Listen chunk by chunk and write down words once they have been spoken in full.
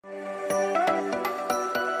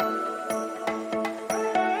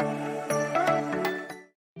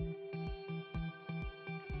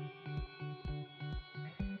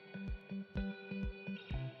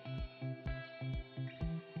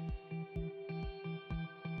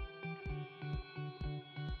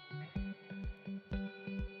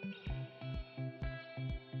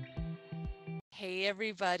Hey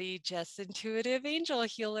everybody, Jess Intuitive Angel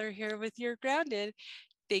Healer here with your Grounded.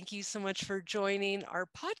 Thank you so much for joining our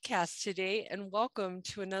podcast today and welcome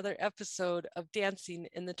to another episode of Dancing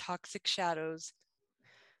in the Toxic Shadows,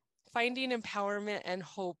 finding empowerment and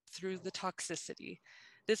hope through the toxicity.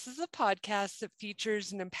 This is a podcast that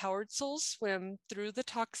features an empowered soul swim through the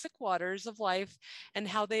toxic waters of life and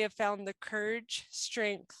how they have found the courage,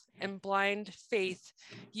 strength, and blind faith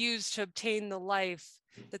used to obtain the life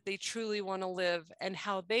that they truly want to live, and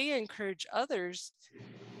how they encourage others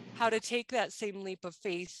how to take that same leap of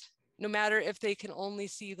faith, no matter if they can only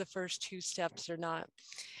see the first two steps or not.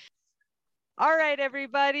 All right,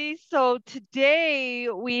 everybody. So today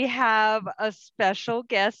we have a special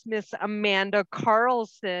guest, Miss Amanda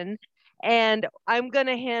Carlson, and I'm going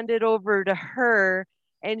to hand it over to her,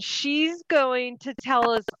 and she's going to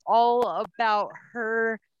tell us all about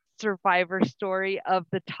her survivor story of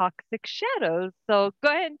the toxic shadows. So go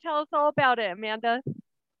ahead and tell us all about it, Amanda.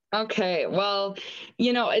 Okay, well,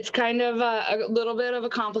 it's kind of a little bit of a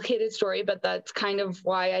complicated story, but that's kind of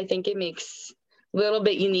why I think it makes a little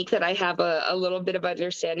bit unique that I have a little bit of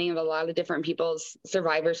understanding of a lot of different people's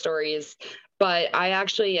survivor stories. But I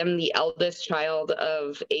actually am the eldest child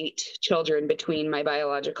of 8 children between my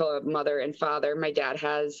biological mother and father. My dad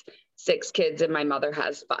has 6 kids and my mother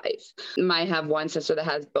has 5. I have one sister that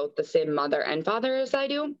has both the same mother and father as I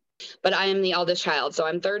do. But I am the eldest child, so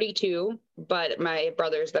I'm 32, but my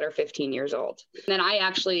brothers that are 15 years old. And then I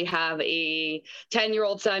actually have a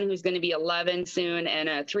 10-year-old son who's going to be 11 soon, and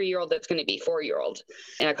a 3-year-old that's going to be 4-year-old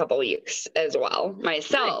in a couple of weeks as well,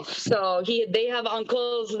 myself. Nice. So they have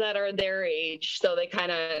uncles that are their age, so they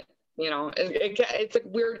kind of, it's a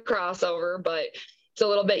weird crossover, but it's a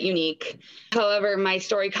little bit unique. However, my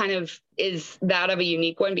story kind of is that of a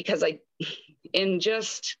unique one because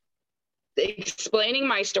explaining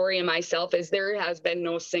my story and myself is there has been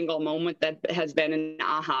no single moment that has been an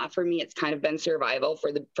aha for me. It's kind of been survival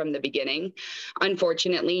from the beginning,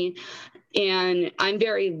 unfortunately. And I'm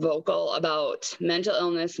very vocal about mental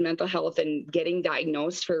illness, mental health, and getting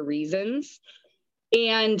diagnosed for reasons.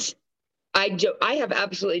 And I have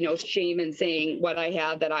absolutely no shame in saying what I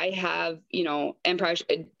have, that I have,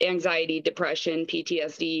 anxiety, depression,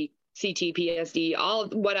 PTSD, CTPSD, all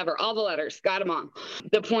the letters, got them all.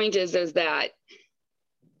 The point is that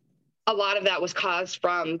a lot of that was caused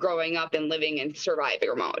from growing up and living in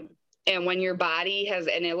survivor mode. And when your body has,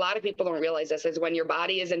 and a lot of people don't realize this, is when your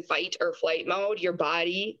body is in fight or flight mode, your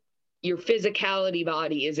physicality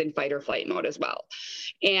body is in fight or flight mode as well.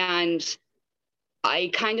 And I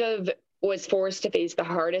kind of was forced to face the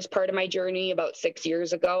hardest part of my journey about 6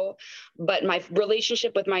 years ago. But my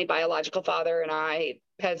relationship with my biological father and I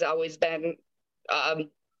has always been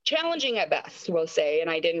challenging at best, we'll say. And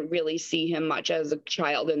I didn't really see him much as a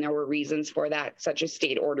child. And there were reasons for that, such as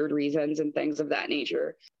state-ordered reasons and things of that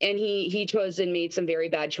nature. And he chose and made some very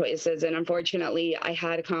bad choices. And unfortunately, I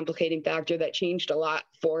had a complicating factor that changed a lot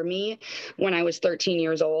for me when I was 13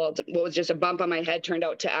 years old. What was just a bump on my head turned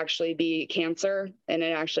out to actually be cancer. And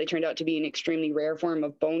it actually turned out to be an extremely rare form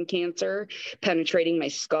of bone cancer penetrating my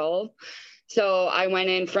skull. So I went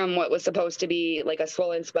in from what was supposed to be like a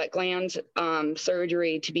swollen sweat gland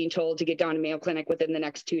surgery to being told to get down to Mayo Clinic within the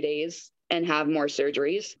next 2 days and have more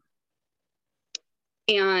surgeries.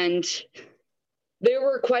 And there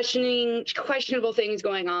were questionable things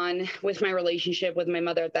going on with my relationship with my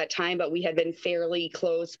mother at that time, but we had been fairly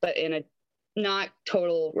close, but in a not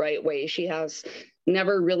total right way. She has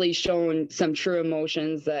never really shown some true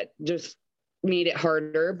emotions that just made it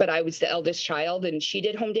harder, but I was the eldest child and she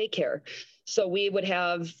did home daycare. So we would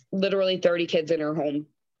have literally 30 kids in her home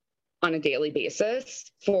on a daily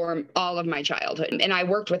basis for all of my childhood. And I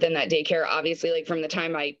worked within that daycare, obviously, like from the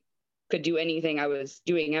time I could do anything, I was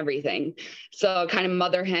doing everything. So kind of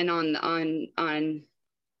mother hen on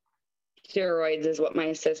steroids is what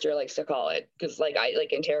my sister likes to call it. Cause like I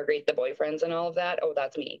like interrogate the boyfriends and all of that. Oh,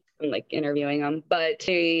 that's me. I'm like interviewing them. But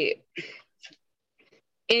in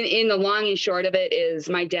the long and short of it is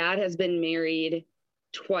my dad has been married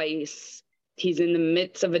twice. He's in the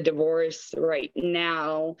midst of a divorce right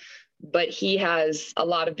now, but he has a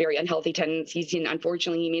lot of very unhealthy tendencies. And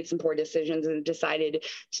unfortunately, he made some poor decisions and decided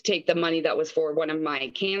to take the money that was for one of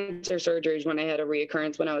my cancer surgeries when I had a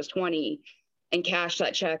reoccurrence when I was 20 and cash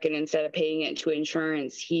that check. And instead of paying it into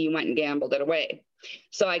insurance, he went and gambled it away.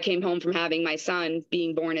 So I came home from having my son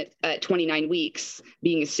being born at 29 weeks,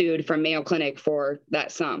 being sued from Mayo Clinic for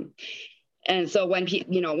that sum. And so when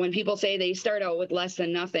people say they start out with less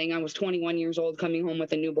than nothing, I was 21 years old coming home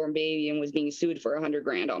with a newborn baby and was being sued for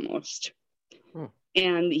 $100,000 almost.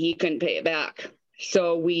 And he couldn't pay it back.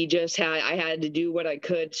 So I had to do what I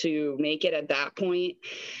could to make it at that point.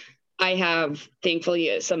 I have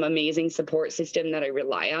thankfully some amazing support system that I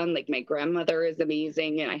rely on. Like my grandmother is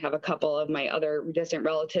amazing, and I have a couple of my other distant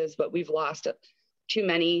relatives, but we've lost too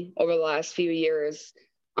many over the last few years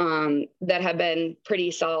that have been pretty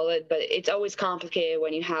solid. But it's always complicated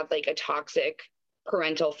when you have like a toxic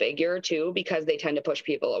parental figure too, because they tend to push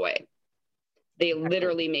people away. They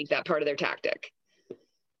literally make that part of their tactic.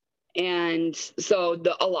 And so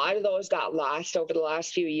a lot of those got lost over the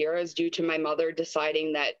last few years due to my mother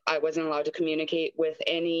deciding that I wasn't allowed to communicate with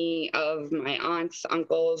any of my aunts,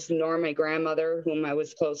 uncles, nor my grandmother, whom I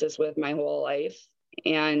was closest with my whole life.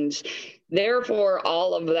 And therefore,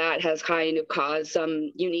 all of that has kind of caused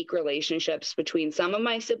some unique relationships between some of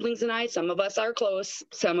my siblings and I. Some of us are close,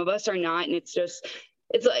 some of us are not. And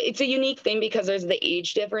it's a unique thing because there's the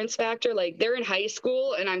age difference factor. Like they're in high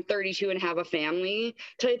school and I'm 32 and have a family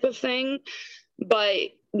type of thing. But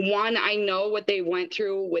one, I know what they went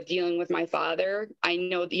through with dealing with my father. I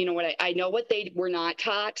know, I know what they were not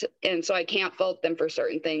taught. And so I can't fault them for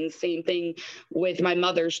certain things. Same thing with my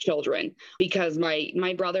mother's children, because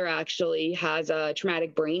my brother actually has a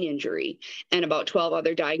traumatic brain injury and about 12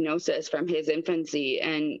 other diagnoses from his infancy,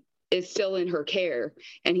 and is still in her care,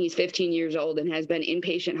 and he's 15 years old and has been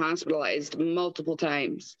inpatient hospitalized multiple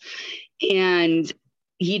times, and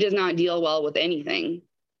he does not deal well with anything.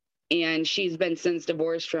 And she's been since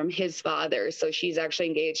divorced from his father, so she's actually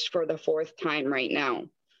engaged for the 4th time right now.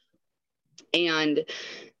 And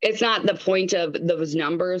it's not the point of those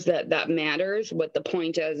numbers that matters. What the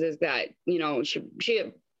point is that, she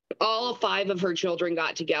all 5 of her children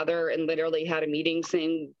got together and literally had a meeting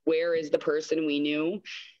saying, where is the person we knew?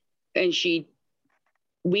 And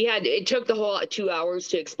it took the whole 2 hours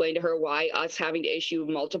to explain to her why us having to issue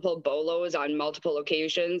multiple bolos on multiple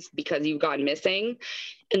occasions because you've gone missing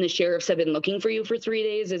and the sheriffs have been looking for you for 3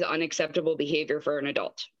 days is unacceptable behavior for an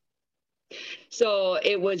adult. So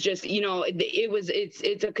it was just,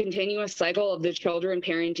 it's a continuous cycle of the children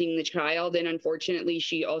parenting the child. And unfortunately,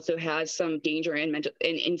 she also has some danger and mental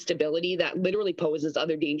and instability that literally poses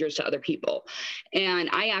other dangers to other people. And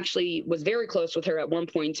I actually was very close with her at one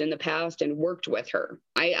point in the past and worked with her.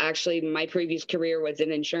 My previous career was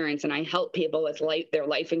in insurance, and I helped people with their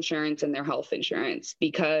life insurance and their health insurance,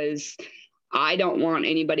 because I don't want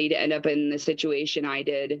anybody to end up in the situation I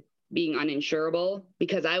did, being uninsurable,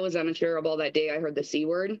 because I was uninsurable that day I heard the C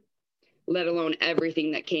word, let alone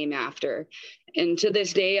everything that came after. And to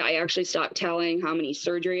this day, I actually stopped telling how many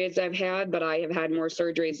surgeries I've had, but I have had more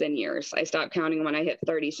surgeries than years. I stopped counting when I hit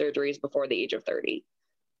 30 surgeries before the age of 30.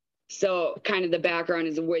 So kind of the background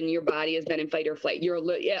is when your body has been in fight or flight,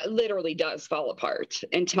 it literally does fall apart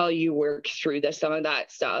until you work through some of that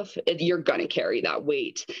stuff. You're going to carry that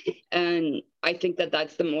weight. And I think that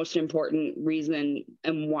that's the most important reason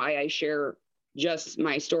and why I share just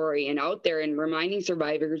my story and out there and reminding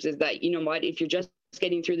survivors is that, you know what, if you're just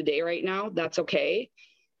getting through the day right now, that's okay.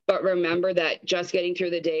 But remember that just getting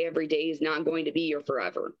through the day every day is not going to be your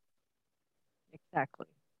forever. Exactly.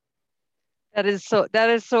 That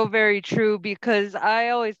is so very true, because I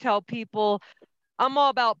always tell people I'm all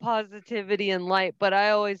about positivity and light, but I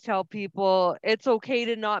always tell people it's okay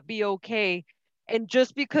to not be okay. And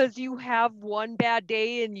just because you have one bad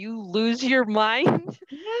day and you lose your mind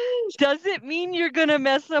doesn't mean you're going to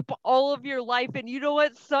mess up all of your life. And you know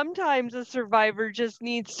what? Sometimes a survivor just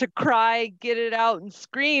needs to cry, get it out, and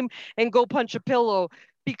scream and go punch a pillow,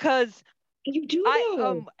 because you do.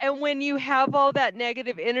 And when you have all that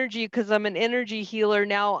negative energy, because I'm an energy healer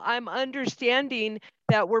now, I'm understanding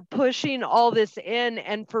that we're pushing all this in.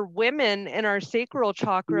 And for women in our sacral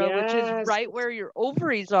chakra, which is right where your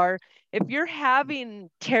ovaries are, if you're having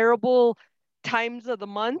terrible times of the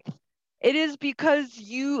month, it is because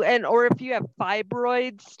or if you have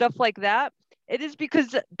fibroids, stuff like that, it is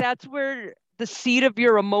because that's where the seat of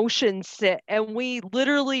your emotions sit, and we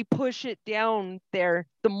literally push it down there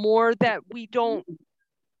the more that we don't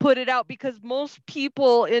put it out, because most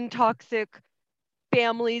people in toxic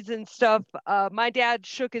families and stuff, my dad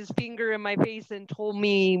shook his finger in my face and told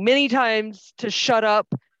me many times to shut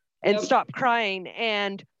up and stop crying.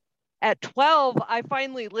 And at 12 I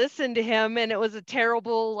finally listened to him, and it was a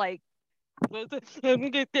terrible but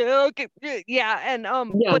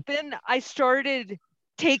then I started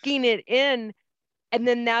taking it in, and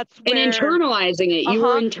then that's where and internalizing it. You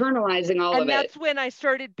were internalizing all of it. And that's when I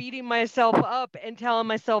started beating myself up and telling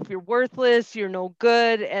myself you're worthless, you're no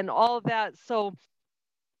good, and all of that. So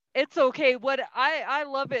it's okay. What I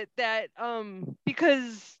love it that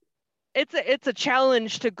because it's a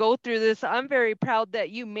challenge to go through this. I'm very proud that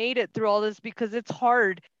you made it through all this, because it's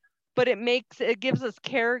hard, but it gives us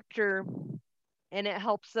character, and it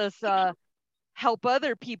helps us help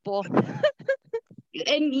other people.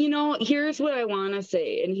 And here's what I want to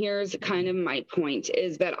say, and here's kind of my point,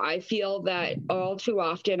 is that I feel that all too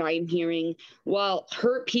often I'm hearing, well,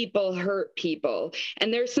 hurt people hurt people,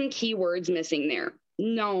 and there's some key words missing there.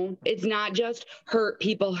 No, it's not just hurt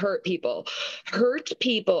people hurt people. Hurt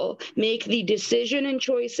people make the decision and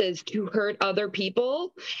choices to hurt other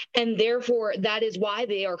people, and therefore that is why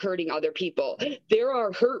they are hurting other people. There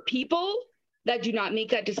are hurt people that do not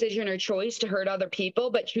make that decision or choice to hurt other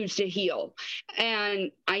people, but choose to heal.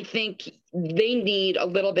 And I think they need a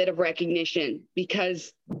little bit of recognition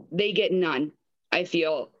because they get none. I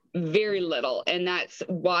feel very little. And that's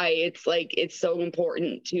why it's so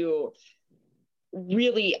important to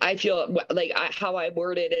really, I feel like how I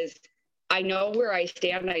word it is, I know where I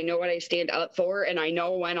stand. I know what I stand up for, and I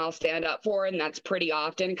know when I'll stand up for. And that's pretty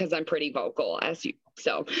often because I'm pretty vocal,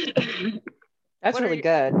 so. That's really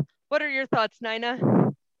good. What are your thoughts, Nina?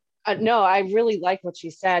 No, I really like what she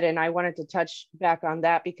said, and I wanted to touch back on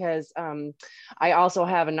that because I also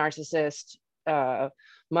have a narcissist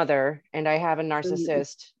mother, and I have a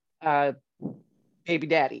narcissist baby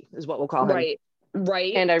daddy, is what we'll call him.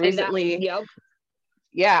 Right. And I recently,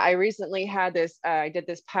 I recently had this. I did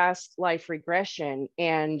this past life regression,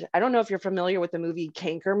 and I don't know if you're familiar with the movie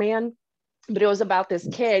Cankerman. But it was about this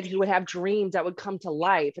kid who would have dreams that would come to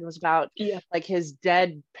life. And it was about like his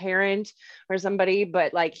dead parent or somebody,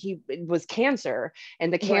 but like it was cancer,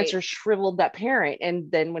 and the cancer shriveled that parent.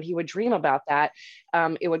 And then when he would dream about that,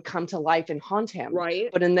 it would come to life and haunt him. Right.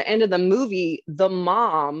 But in the end of the movie, the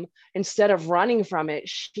mom, instead of running from it,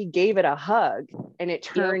 she gave it a hug, and it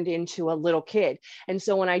turned into a little kid. And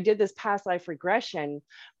so when I did this past life regression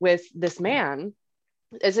with this man,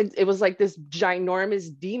 it was like this ginormous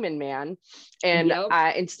demon man, and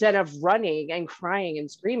instead of running and crying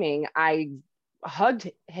and screaming, I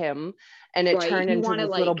hugged him, and it turned into this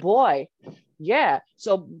little boy.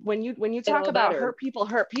 So when you talk about hurt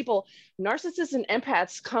people, narcissists and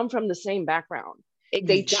empaths come from the same background.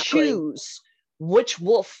 They choose which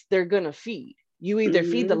wolf they're gonna feed. You either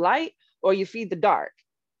feed the light or you feed the dark,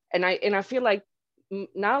 and I feel like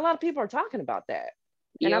not a lot of people are talking about that.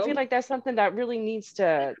 And I feel like that's something that really needs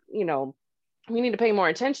to, we need to pay more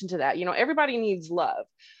attention to that. Everybody needs love,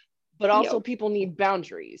 but also people need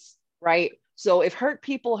boundaries, right? So if hurt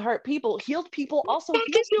people, healed people also heal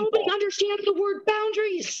people. Nobody understands the word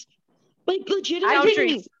boundaries. Like legit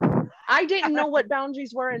boundaries. I didn't know what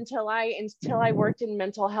boundaries were until I worked in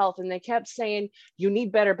mental health, and they kept saying, you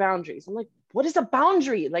need better boundaries. I'm like, what is a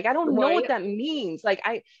boundary? Like, I don't know what that means. Like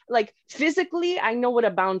physically, I know what a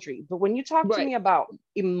boundary, but when you talk to me about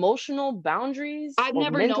emotional boundaries, I've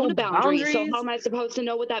never known a boundary. So how am I supposed to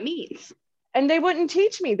know what that means? And they wouldn't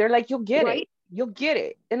teach me. They're like, you'll get it. You'll get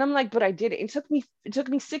it. And I'm like, but I did it. It took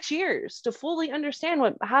me 6 years to fully understand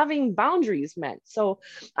what having boundaries meant. So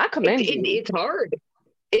I commend you. It's hard.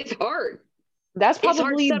 It's hard. That's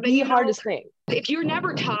probably the hardest thing. If you're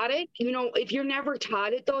never taught it,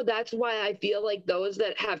 though, that's why I feel like those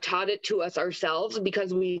that have taught it to us ourselves,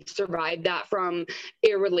 because we survived that from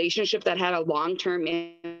a relationship that had a long-term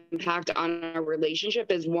impact on our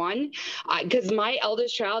relationship, is one. Because my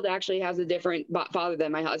eldest child actually has a different father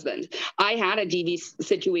than my husband. I had a DV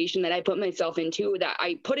situation that I put myself into, that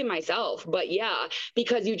I put in myself. But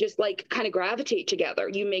because you just kind of gravitate together.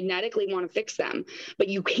 You magnetically want to fix them, but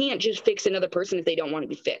you can't just fix another person if they don't want to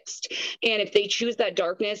be fixed. And if they choose that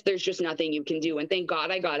darkness, there's just nothing you can do. And thank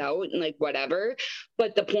God I got out and whatever.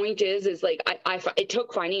 But the point is it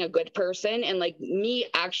took finding a good person, and me,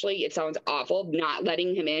 actually, it sounds awful, not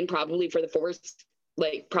letting him in probably for the first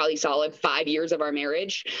probably solid 5 years of our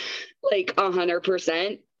marriage,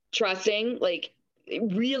 100% trusting,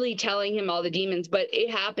 really telling him all the demons. But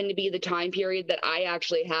it happened to be the time period that I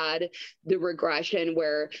actually had the regression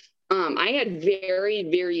where I had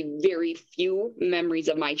very, very, very few memories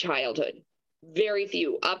of my childhood. Very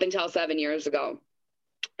few, up until 7 years ago.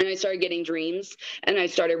 And I started getting dreams, and I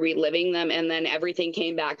started reliving them. And then everything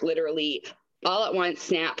came back literally all at once,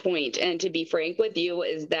 snap point. And to be frank with you,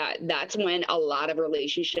 is that's when a lot of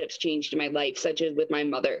relationships changed in my life, such as with my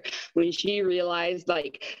mother. When she realized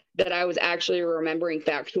that I was actually remembering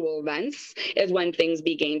factual events, is when things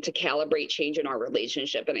began to calibrate, change in our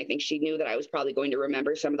relationship. And I think she knew that I was probably going to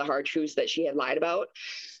remember some of the hard truths that she had lied about.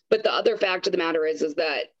 But the other fact of the matter is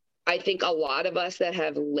that I think a lot of us that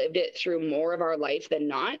have lived it through more of our life than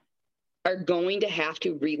not are going to have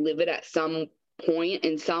to relive it at some point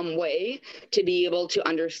in some way to be able to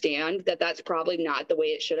understand that that's probably not the way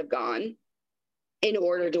it should have gone, in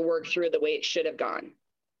order to work through the way it should have gone,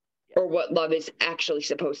 or what love is actually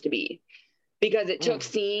supposed to be. Because it took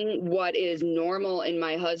seeing what is normal in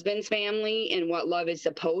my husband's family and what love is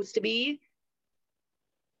supposed to be,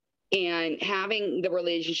 and having the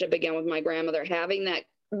relationship again with my grandmother, having that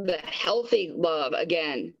the healthy love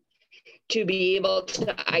again, to be able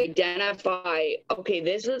to identify, okay,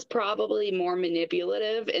 this is probably more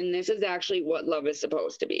manipulative, and this is actually what love is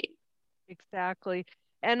supposed to be. Exactly.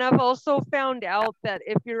 And I've also found out that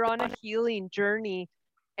if you're on a healing journey,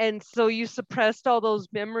 and so you suppressed all those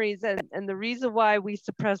memories, and the reason why we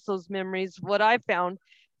suppress those memories, what I found,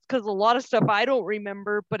 because a lot of stuff I don't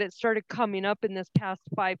remember, but it started coming up in this past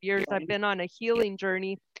 5 years. I've been on a healing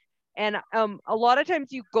journey, and a lot of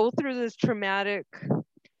times you go through this traumatic,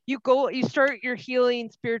 you start your healing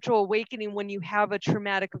spiritual awakening when you have a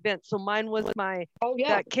traumatic event. So mine was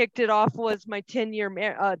that kicked it off was my 10-year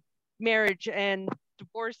marriage and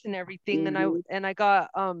divorce and everything. And I got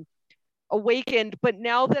awakened, but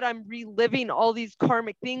now that I'm reliving all these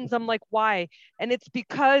karmic things, I'm like, why? And it's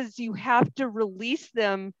because you have to release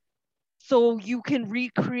them so you can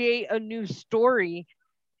recreate a new story.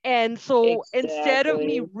 And so instead of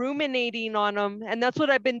me ruminating on them, and that's what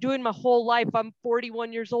I've been doing my whole life. I'm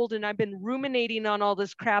 41 years old and I've been ruminating on all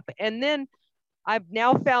this crap. And then I've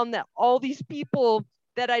now found that all these people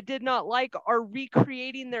that I did not like are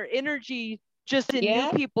recreating their energy just in new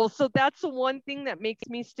people. So that's the one thing that makes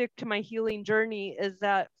me stick to my healing journey, is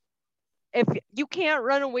that if you can't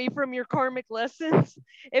run away from your karmic lessons,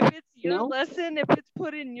 if it's your lesson, if it's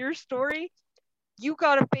put in your story, you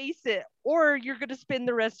got to face it, or you're going to spend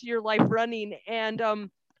the rest of your life running. And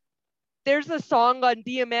there's a song on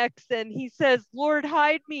DMX and he says, Lord,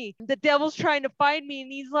 hide me. The devil's trying to find me.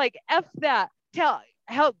 And he's like, F that.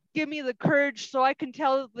 Help give me the courage so I can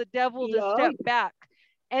tell the devil to step back.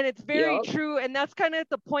 And it's very true. And that's kind of at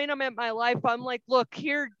the point I'm at my life. I'm like, look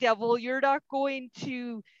here, devil, you're not going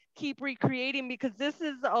to keep recreating, because this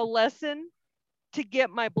is a lesson to get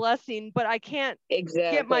my blessing, but I can't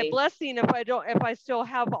get my blessing if I still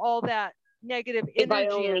have all that negative energy. If I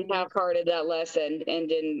only half-hearted that lesson and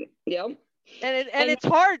didn't, And it's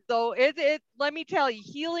hard though. It let me tell you,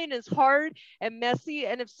 healing is hard and messy.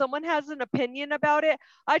 And if someone has an opinion about it,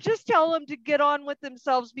 I just tell them to get on with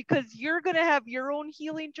themselves, because you're gonna have your own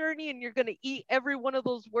healing journey and you're gonna eat every one of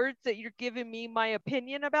those words that you're giving me my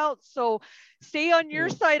opinion about. So stay on your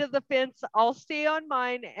side of the fence. I'll stay on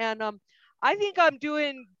mine. And I think I'm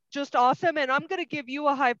doing just awesome. And I'm gonna give you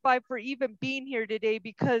a high five for even being here today,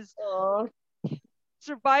 because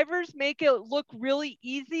survivors make it look really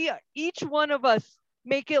easy. Each one of us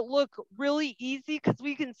make it look really easy because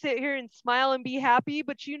we can sit here and smile and be happy.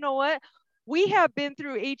 But you know what? We have been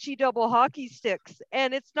through HE double hockey sticks,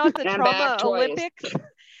 and it's not the trauma Olympics.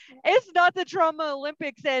 It's not the trauma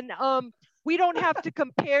Olympics. And we don't have to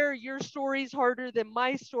compare your stories harder than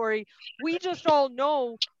my story. We just all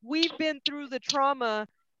know we've been through the trauma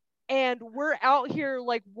and we're out here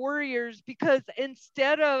like warriors, because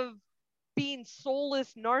instead of being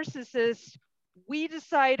soulless narcissists, we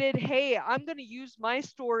decided, hey, I'm going to use my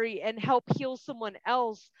story and help heal someone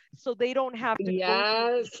else so they don't have to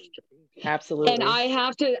go through. Absolutely. And I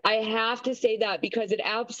have to say that, because it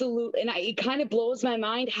absolutely, and it kind of blows my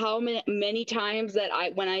mind how many times that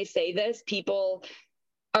when I say this, people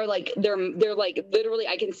are like, they're like, literally,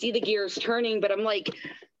 I can see the gears turning, but I'm like,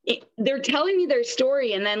 they're telling me their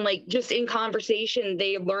story, and then like just in conversation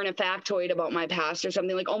they learn a factoid about my past or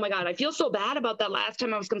something, like, oh my God, I feel so bad about that last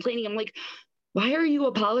time I was complaining. I'm like, why are you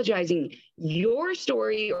apologizing? Your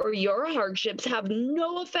story or your hardships have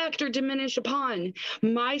no effect or diminish upon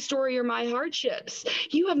my story or my hardships.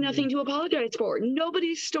 You have nothing to apologize for.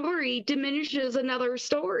 Nobody's story diminishes another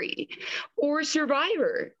story or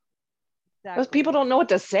survivor. Exactly. Those people don't know what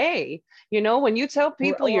to say. You know, when you tell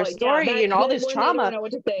people your story and all this trauma, they don't know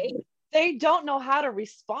what to say. They don't know how to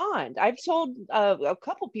respond. I've told a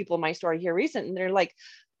couple people my story here recently, and they're like,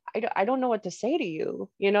 I don't know what to say to you,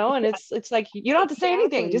 you know? And it's like, you don't have to say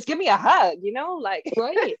anything. Just give me a hug, you know, like.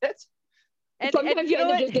 Right. And sometimes you end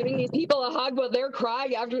up just giving these people a hug, but they're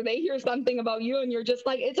crying after they hear something about you, and you're just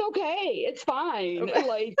like, it's okay, it's fine.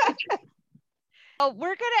 Like,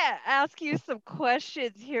 we're gonna ask you some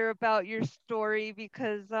questions here about your story,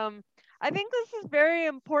 because I think this is very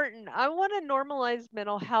important. I want to normalize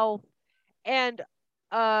mental health, and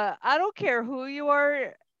I don't care who you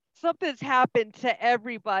are. Something's happened to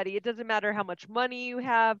everybody. It doesn't matter how much money you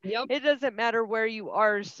have. It doesn't matter where you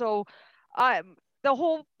are. So the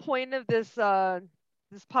whole point of this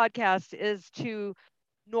this podcast is to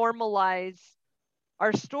normalize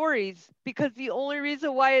our stories, because the only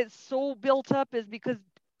reason why it's so built up is because,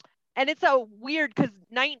 and it's a weird, because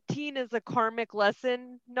 19 is a karmic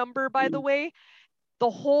lesson number, by the way. The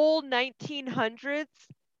whole 1900s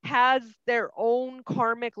has their own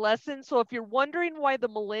karmic lesson. So if you're wondering why the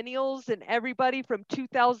millennials and everybody from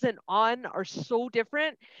 2000 on are so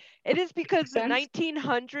different, it is because the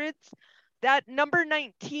 1900s, that number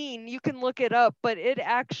 19, you can look it up, but it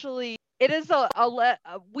actually, it is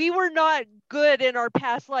we were not good in our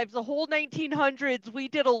past lives. The whole 1900s, we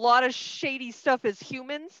did a lot of shady stuff as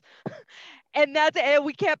humans. And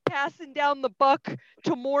we kept passing down the buck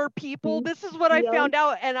to more people. This is what I found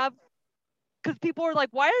out. And because people are like,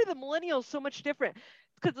 why are the millennials so much different?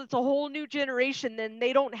 Because it's a whole new generation, and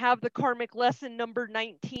they don't have the karmic lesson number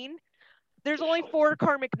 19. There's only 4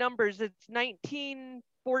 karmic numbers. It's 19,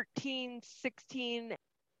 14, 16, I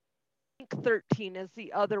think 13 is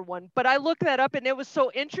the other one. But I looked that up, and it was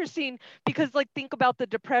so interesting because, like, think about the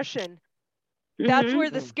Depression. That's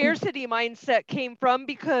where the scarcity mindset came from,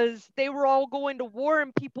 because they were all going to war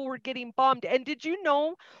and people were getting bombed. And did you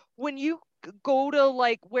know, when you go to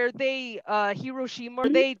like where they Hiroshima, where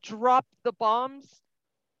they dropped the bombs,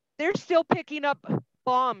 they're still picking up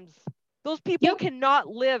bombs. Those people cannot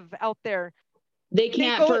live out there. They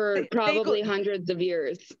can't for probably hundreds of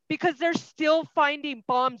years, because they're still finding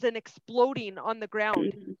bombs and exploding on the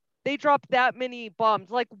ground. They dropped that many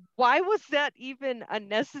bombs. Like, why was that even a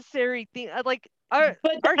necessary thing? Like, our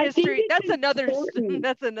history, that's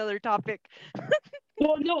another topic.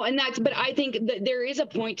 Well, no, but I think that there is a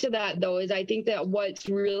point to that, though, is I think that what's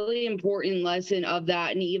really important lesson of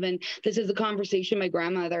that, and even this is a conversation my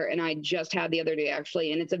grandmother and I just had the other day,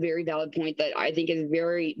 actually, and it's a very valid point that I think is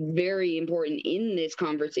very, very important in this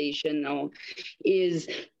conversation, though, is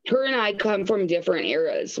her and I come from different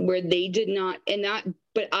eras where they did not,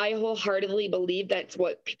 but I wholeheartedly believe that's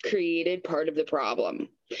what created part of the problem,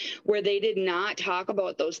 where they did not talk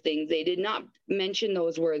about those things. They did not mention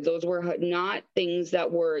those words. Those were not things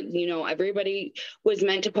that were, everybody was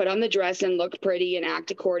meant to put on the dress and look pretty and act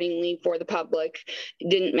accordingly for the public. It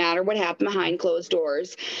didn't matter what happened behind closed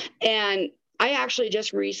doors. And I actually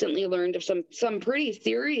just recently learned of some pretty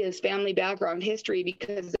serious family background history,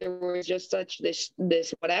 because there was just such this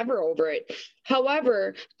whatever over it.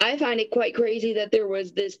 However, I find it quite crazy that there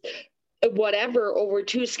was this whatever over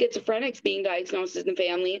 2 schizophrenics being diagnosed in the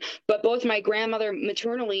family, but both my grandmother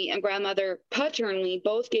maternally and grandmother paternally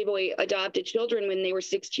both gave away adopted children when they were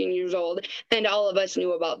 16 years old, and all of us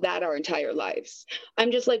knew about that our entire lives.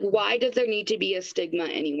 I'm just like, why does there need to be a stigma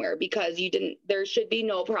anywhere? Because there should be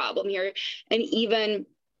no problem here. And even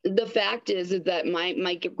the fact is that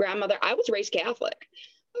my grandmother, I was raised Catholic,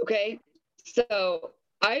 okay? So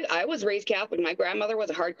I was raised Catholic. My grandmother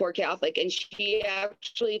was a hardcore Catholic, and she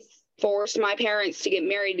actually forced my parents to get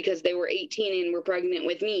married because they were 18 and were pregnant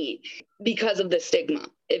with me, because of the stigma,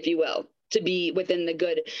 if you will, to be within the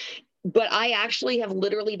good. But I actually have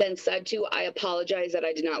literally been said to, I apologize that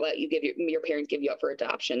I did not let you your parents give you up for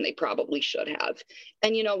adoption. They probably should have.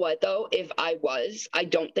 And you know what, though? If I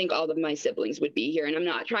don't think all of my siblings would be here. And I'm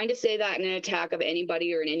not trying to say that in an attack of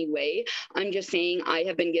anybody or in any way. I'm just saying I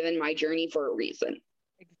have been given my journey for a reason.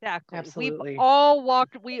 Exactly. Absolutely. We all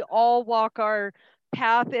walk our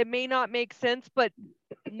path. It may not make sense, but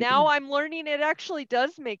now I'm learning it actually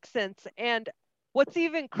does make sense. And what's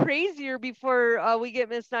even crazier, before we get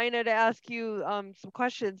Miss Nina to ask you some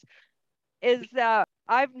questions, is that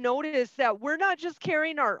I've noticed that we're not just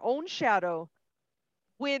carrying our own shadow.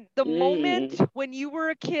 When the moment when you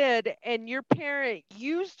were a kid and your parent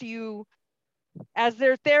used you as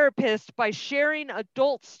their therapist by sharing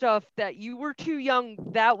adult stuff that you were too young,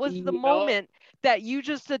 that was the moment that you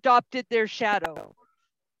just adopted their shadow.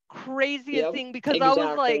 Craziest thing, because I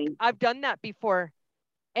was like, I've done that before.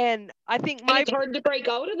 And I think it's hard to break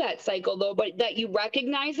out of that cycle, though, but that you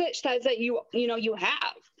recognize it says that you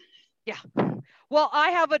have. Yeah. Well,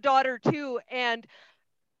 I have a daughter too, and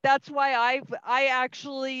that's why I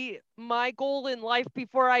actually, my goal in life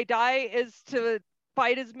before I die is to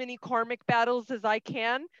fight as many karmic battles as I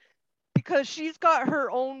can, because she's got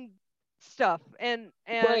her own stuff and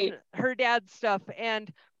her dad's stuff.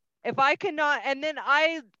 And if I cannot, and then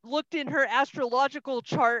I looked in her astrological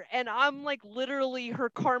chart and I'm like literally her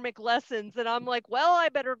karmic lessons, and I'm like, well, I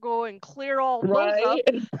better go and clear all those up,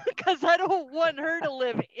 because I don't want her to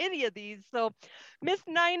live any of these. So Miss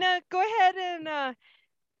Nina, go ahead and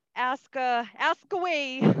ask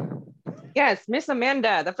away. Yes, Miss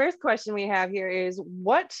Amanda, the first question we have here is,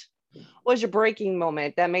 what was your breaking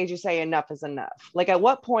moment that made you say enough is enough? Like, at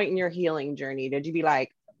what point in your healing journey did you be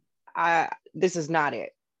like, this is not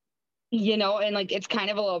it? And like it's kind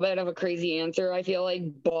of a little bit of a crazy answer, I feel like,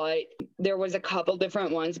 but there was a couple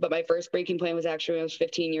different ones. But my first breaking point was actually when I was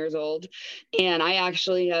 15 years old. And I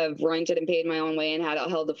actually have rented and paid my own way and had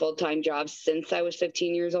held a full-time job since I was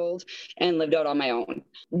 15 years old and lived out on my own,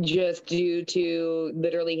 just due to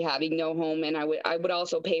literally having no home. And I would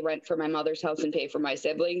also pay rent for my mother's house and pay for my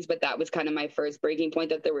siblings. But that was kind of my first breaking point,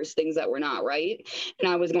 that there was things that were not right.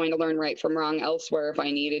 And I was going to learn right from wrong elsewhere if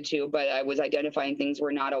I needed to, but I was identifying things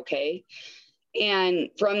were not okay. And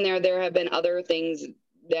from there have been other things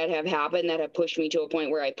that have happened that have pushed me to a point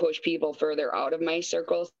where I push people further out of my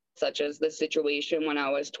circles, such as the situation when I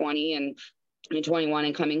was 20 and 21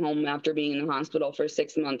 and coming home after being in the hospital for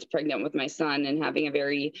 6 months pregnant with my son and having a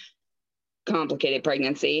very complicated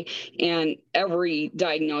pregnancy. And every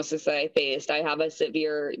diagnosis that I faced, I have a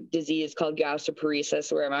severe disease called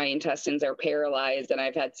gastroparesis where my intestines are paralyzed, and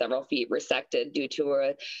I've had several feet resected due to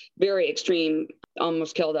a very extreme,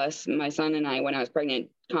 almost killed us, my son and I, when I was pregnant,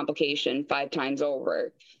 complication 5 times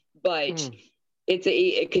over. But it's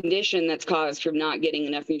a condition that's caused from not getting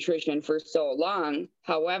enough nutrition for so long.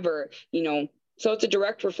 However, so it's a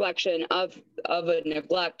direct reflection of a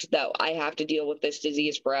neglect that I have to deal with this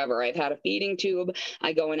disease forever. I've had a feeding tube.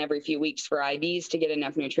 I go in every few weeks for IVs to get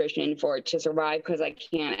enough nutrition for it to survive, because I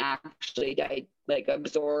can't actually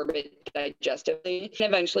absorb it digestively. And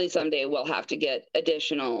eventually someday we'll have to get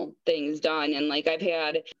additional things done. And like I've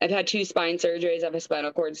had 2 spine surgeries. I have a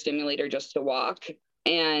spinal cord stimulator just to walk,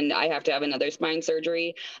 and I have to have another spine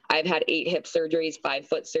surgery. I've had 8 hip surgeries, 5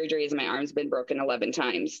 foot surgeries. My arm's been broken 11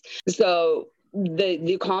 times. So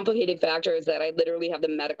the complicated factor is that I literally have the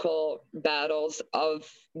medical battles of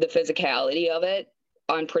the physicality of it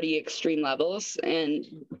on pretty extreme levels. And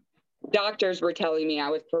doctors were telling me I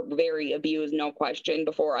was very abused, no question,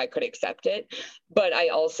 before I could accept it. But I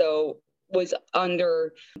also was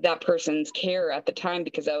under that person's care at the time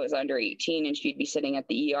because I was under 18 and she'd be sitting at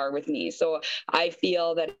the ER with me. So I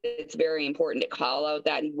feel that it's very important to call out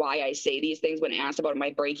that, and why I say these things when asked about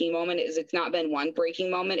my breaking moment is it's not been one breaking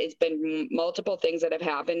moment. It's been multiple things that have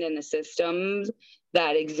happened in the systems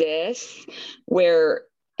that exist where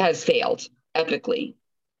has failed epically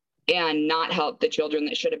and not helped the children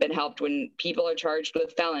that should have been helped, when people are charged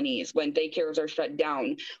with felonies, when daycares are shut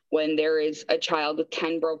down, when there is a child with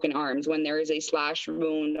 10 broken arms, when there is a slash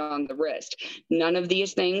wound on the wrist. None of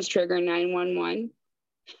these things trigger 911.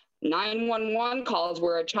 911 calls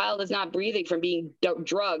where a child is not breathing from being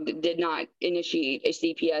drugged did not initiate a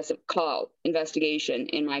CPS call investigation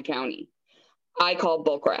in my county. I called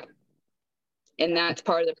bullcrap. And that's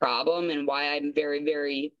part of the problem, and why I'm very,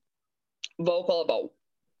 very vocal about,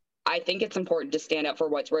 I think it's important to stand up for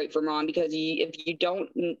what's right from wrong, because if you don't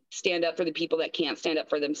stand up for the people that can't stand up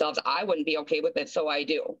for themselves, I wouldn't be okay with it. So I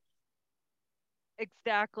do.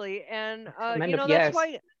 Exactly. And, yes.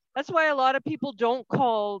 that's why a lot of people don't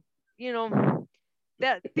call,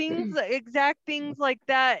 that things, exact things like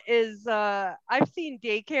that is, I've seen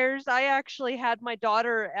daycares. I actually had my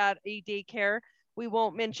daughter at a daycare. We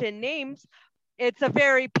won't mention names. It's a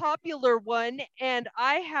very popular one. And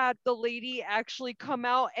I had the lady actually come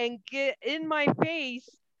out and get in my face.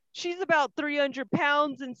 She's about 300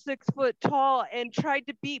 pounds and 6 foot tall, and tried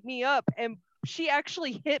to beat me up. And she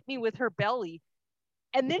actually hit me with her belly.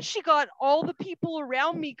 And then she got all the people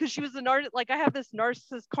around me, because she was I have this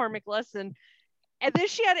narcissist karmic lesson. And then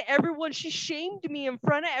she had everyone, she shamed me in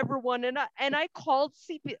front of everyone. And I called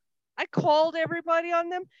I called everybody on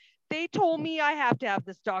them. They told me I have to have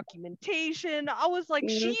this documentation. I was like,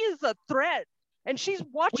 she is a threat, and she's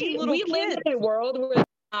watching little kids. We live in a world where it's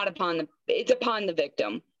not it's upon the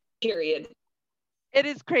victim, period. It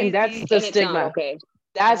is crazy. And that's the stigma. Okay.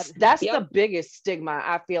 That's the biggest stigma,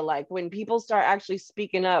 I feel like, when people start actually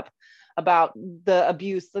speaking up about the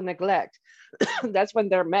abuse, the neglect. That's when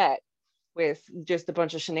they're met with just a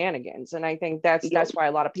bunch of shenanigans. And I think that's why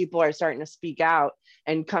a lot of people are starting to speak out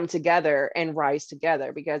and come together and rise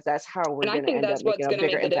together, because that's how we're going to end up making a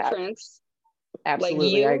bigger impact. Difference.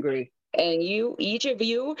 Absolutely, I agree. And each of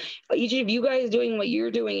you guys doing what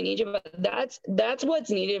you're doing, and each of us, that's what's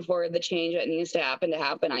needed for the change that needs to happen.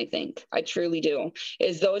 I think I truly do,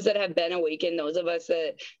 is those that have been awakened, those of us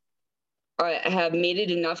that have made it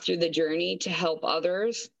enough through the journey to help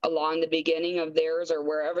others along the beginning of theirs or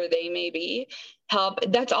wherever they may be, help.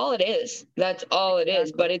 That's all it is.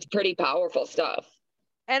 But it's pretty powerful stuff.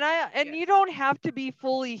 And you don't have to be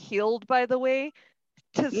fully healed, by the way,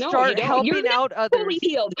 to start helping out others. Fully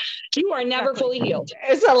healed. You are never fully healed.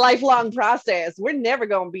 It's a lifelong process. We're never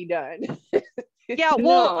going to be done. Yeah,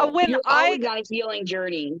 well, when you're always on a healing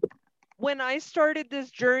journey. When I started this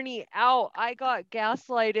journey out, I got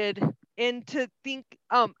gaslighted into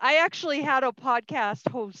I actually had a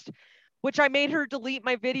podcast host which I made her delete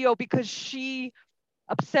my video because she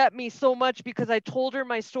upset me so much because I told her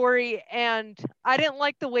my story and I didn't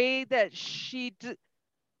like the way that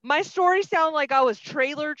my story sounded like I was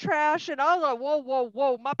trailer trash, and I was like, whoa, whoa,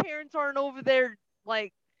 whoa, my parents aren't over there.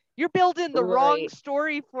 Like, you're building the wrong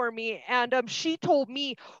story for me. And she told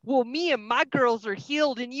me, well, me and my girls are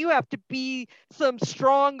healed and you have to be some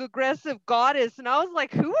strong, aggressive goddess. And I was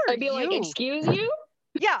like, who are you? I'd be like, excuse you?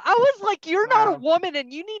 Yeah, I was like, you're not a woman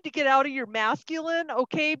and you need to get out of your masculine,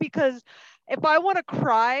 okay? Because if I want to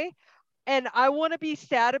cry and I want to be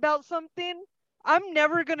sad about something, I'm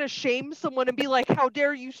never going to shame someone and be like, how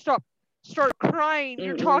dare you start crying?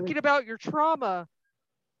 You're talking about your trauma.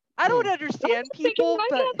 I don't understand people, I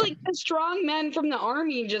but had like the strong men from the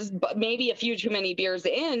army, just maybe a few too many beers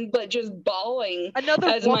in, but just bawling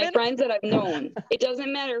as woman? My friends that I've known. It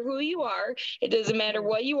doesn't matter who you are. It doesn't matter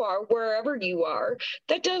what you are, wherever you are.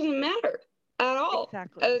 That doesn't matter at all.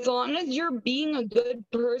 Exactly. As long as you're being a good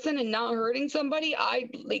person and not hurting somebody, I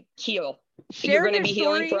like heal. You're going to be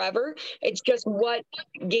healing forever. It's just what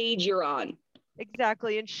gauge you're on.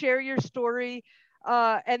 Exactly. And share your story.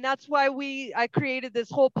 And that's why I created this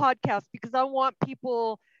whole podcast, because I want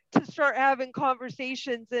people to start having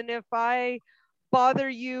conversations. And if I bother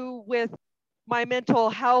you with my mental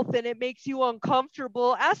health and it makes you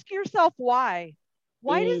uncomfortable, ask yourself why.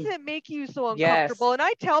 Why does it make you so uncomfortable? Yes. And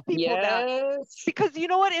I tell people that because you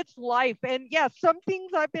know what? It's life. And yeah, some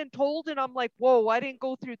things I've been told and I'm like, whoa, I didn't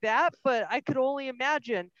go through that, but I could only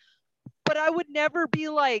imagine. But I would never be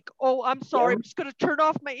like, oh, I'm sorry, I'm just going to turn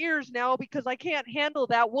off my ears now because I can't handle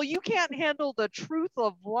that. Well, you can't handle the truth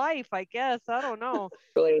of life, I guess. I don't know.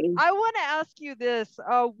 I want to ask you this.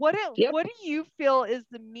 What do you feel is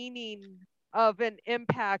the meaning of an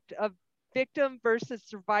impact of victim versus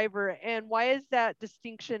survivor, and why is that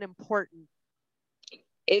distinction important?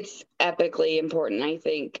 It's epically important, I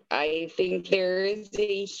think. I think there's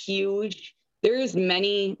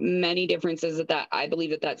many, many differences that I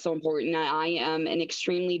believe that's so important. I am an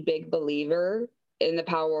extremely big believer in the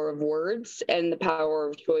power of words and the power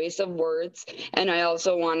of choice of words. And I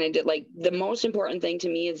also wanted to, like, the most important thing to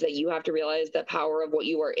me is that you have to realize the power of what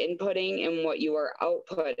you are inputting and what you are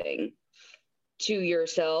outputting to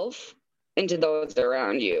yourself and to those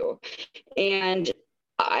around you. And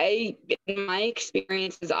in my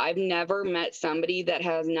experiences, I've never met somebody that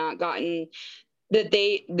has not gotten that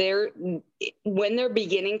when they're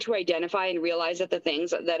beginning to identify and realize that the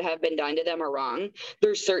things that have been done to them are wrong,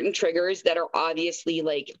 there's certain triggers that are obviously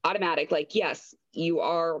like automatic, like, yes, you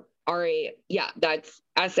are that's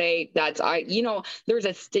SA, that's there's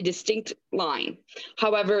a distinct line.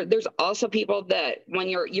 However, there's also people that when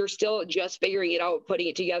you're still just figuring it out, putting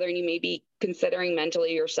it together, and you may be considering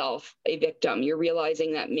mentally yourself a victim, you're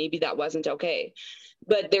realizing that maybe that wasn't okay.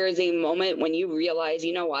 But there is a moment when you realize,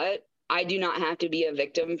 you know what? I do not have to be a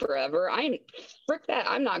victim forever. I'm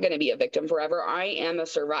not going to be a victim forever. I am a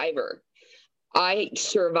survivor. I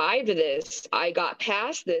survived this. I got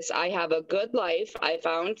past this. I have a good life. I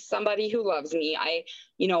found somebody who loves me.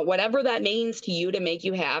 Whatever that means to you to make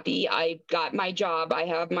you happy. I got my job. I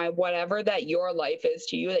have my whatever that your life is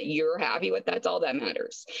to you that you're happy with. That's all that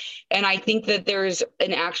matters. And I think that there's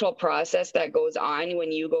an actual process that goes on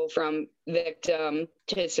when you go from victim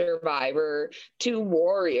to survivor to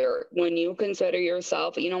warrior. When you consider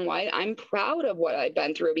yourself, you know what? I'm proud of what I've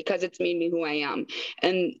been through because it's made me who I am.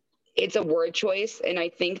 And it's a word choice. And I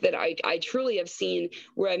think that I truly have seen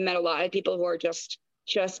where I've met a lot of people who are just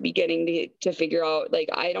beginning to figure out, like,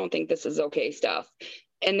 I don't think this is okay stuff.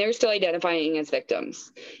 And they're still identifying as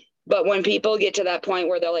victims. But when people get to that point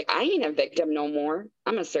where they're like, I ain't a victim no more,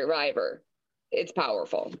 I'm a survivor, it's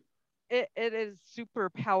powerful. It is super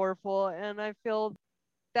powerful. And I feel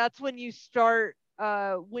that's when you start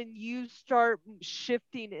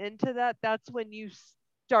shifting into that, that's when you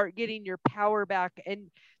start getting your power back. And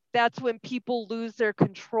that's when people lose their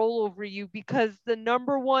control over you, because the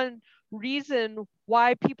number one reason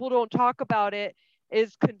why people don't talk about it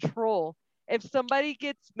is control. If somebody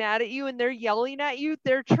gets mad at you and they're yelling at you,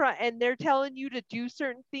 they're telling you to do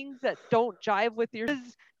certain things that don't jive with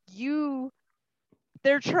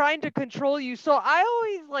they're trying to control you. So I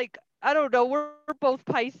always I don't know, we're both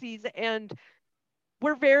Pisces and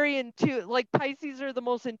we're very Pisces are the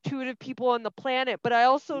most intuitive people on the planet, but I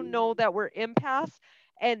also know that we're empaths.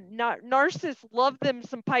 And narcissists love them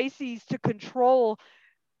some Pisces to control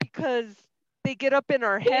because they get up in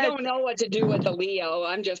our heads. They don't know what to do with a Leo.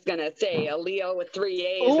 I'm just going to say a Leo with 3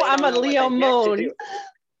 A's. Oh, I'm a Leo moon.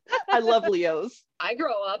 I love Leos. I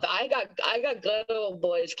grow up, I got Good Old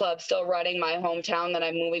Boys Club still running my hometown that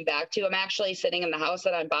I'm moving back to. I'm actually sitting in the house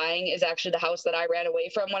that I'm buying is actually the house that I ran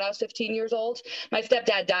away from when I was 15 years old. My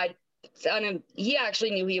stepdad died He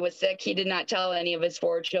actually knew he was sick. He did not tell any of his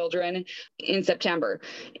 4 children in September.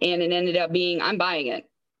 And it ended up being, I'm buying it.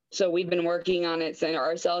 So we've been working on it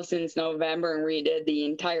ourselves since November and redid the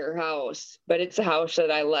entire house. But it's a house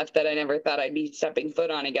that I left that I never thought I'd be stepping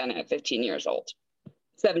foot on again at 15 years old.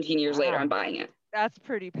 17 years later, I'm buying it. That's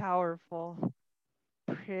pretty powerful.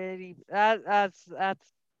 That's good.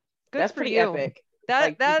 That's for pretty you. epic.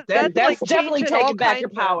 That's like definitely taking back your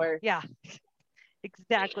of, power. Yeah,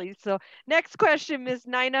 exactly. So next question, Ms.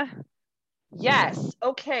 Nina. Yes.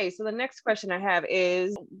 Okay. So the next question I have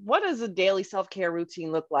is, what does a daily self-care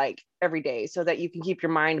routine look like every day so that you can keep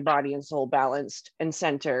your mind, body, and soul balanced and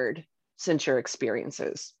centered since your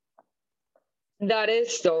experiences? That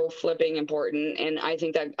is so flipping important. And I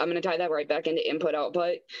think that I'm going to tie that right back into input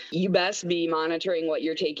output. You best be monitoring what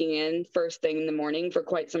you're taking in first thing in the morning for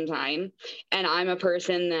quite some time. And I'm a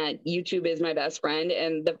person that YouTube is my best friend.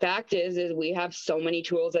 And the fact is we have so many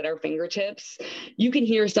tools at our fingertips. You can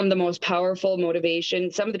hear some of the most powerful motivation,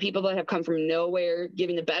 some of the people that have come from nowhere,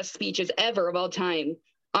 giving the best speeches ever of all time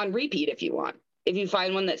on repeat if you want, if you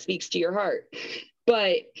find one that speaks to your heart.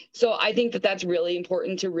 But so I think that that's really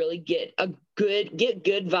important to really get good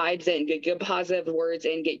vibes in, get good positive words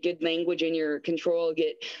and get good language in your control,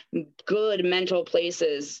 get good mental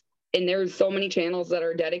places. And there's so many channels that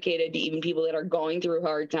are dedicated to even people that are going through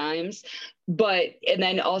hard times. And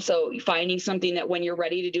then also finding something that when you're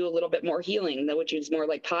ready to do a little bit more healing, which is more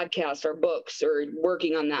like podcasts or books or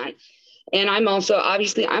working on that. And I'm also,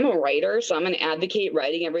 obviously, I'm a writer, so I'm going to advocate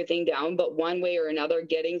writing everything down. But one way or another,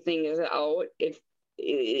 getting things out, it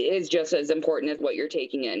is just as important as what you're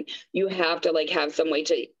taking in. You have to have some way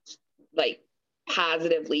to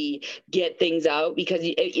positively get things out, because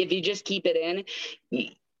if you just keep it in,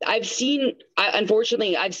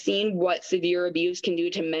 unfortunately, I've seen what severe abuse can do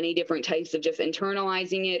to many different types of just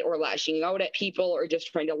internalizing it or lashing out at people or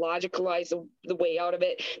just trying to logicalize the way out of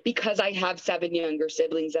it, because I have 7 younger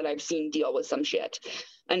siblings that I've seen deal with some shit.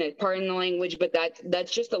 And pardon the language, but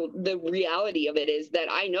that's just the reality of it, is that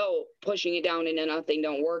I know pushing it down into nothing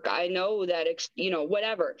don't work. I know that,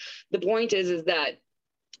 whatever. The point is that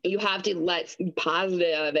you have to let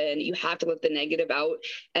positive and you have to let the negative out,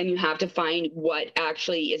 and you have to find what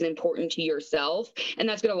actually is important to yourself. And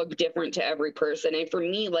that's going to look different to every person. And for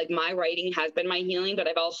me, my writing has been my healing, but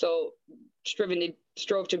I've also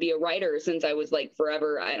strove to be a writer since I was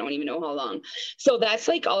forever. I don't even know how long. So that's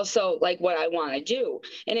also what I want to do.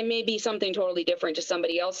 And it may be something totally different to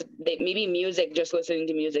somebody else. Maybe music, just listening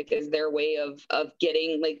to music is their way of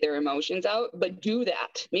getting their emotions out. But do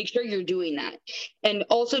that. Make sure you're doing that. And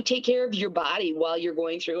also take care of your body while you're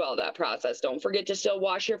going through all that process. Don't forget to still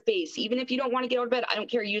wash your face. Even if you don't want to get out of bed, I don't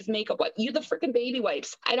care. Use makeup wipe. Use the freaking baby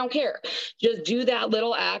wipes. I don't care. Just do that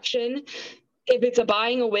little action. If it's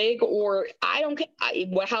buying a wig, or I don't care,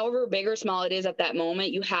 however big or small it is at that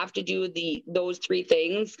moment, you have to do those 3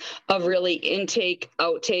 things of really intake,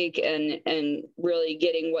 outtake, and really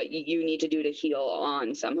getting what you need to do to heal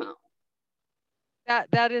on somehow.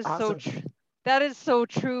 That is awesome. That is so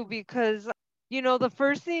true, because the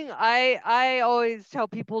first thing I always tell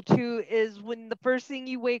people too is, when the first thing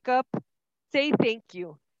you wake up, say thank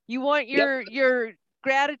you. You want your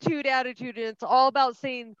gratitude attitude, and it's all about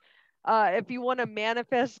saying, if you want to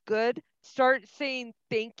manifest good, start saying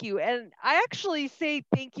thank you. And I actually say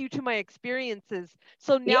thank you to my experiences.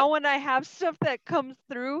 So now when I have stuff that comes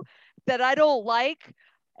through that I don't like,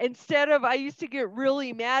 instead of, I used to get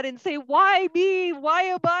really mad and say, why me?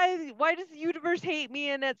 Why does the universe hate me?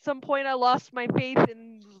 And at some point I lost my faith,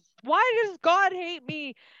 and why does God hate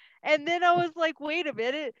me? And then I was like, wait a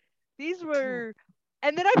minute,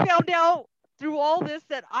 and then I found out through all this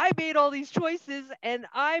that I made all these choices, and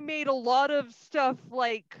I made a lot of stuff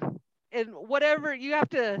and whatever. You have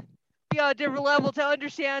to be on a different level to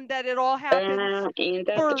understand that it all happens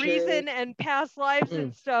for a reason, and past lives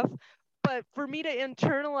and stuff. But for me to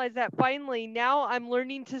internalize that, finally, now I'm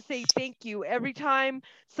learning to say thank you every time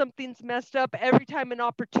something's messed up, every time an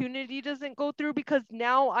opportunity doesn't go through, because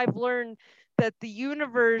now I've learned that the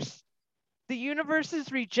universe's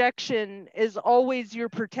rejection is always your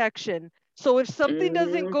protection. So if something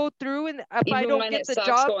doesn't go through, and if even I don't get the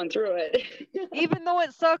job, going through it, even though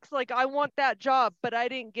it sucks, I want that job, but I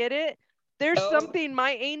didn't get it, there's something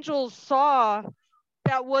my angels saw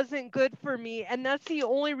that wasn't good for me, and that's the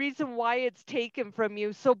only reason why it's taken from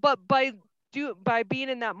you. So, but by being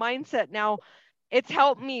in that mindset now, it's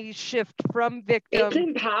helped me shift from victim. It's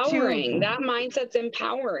empowering. That mindset's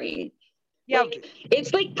empowering. Yeah,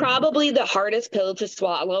 it's probably the hardest pill to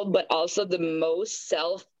swallow, but also the most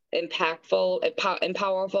self-impactful and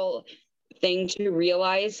powerful thing to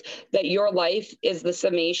realize, that your life is the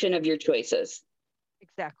summation of your choices.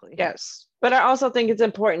 Exactly. Yes. But I also think it's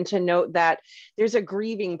important to note that there's a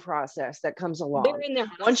grieving process that comes along.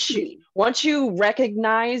 Once you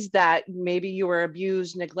recognize that maybe you were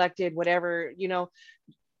abused, neglected, whatever, you know,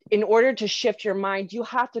 in order to shift your mind, you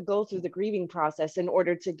have to go through the grieving process in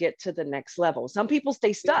order to get to the next level. Some people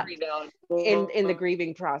stay stuck in the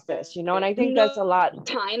grieving process, you know, and I think that's a lot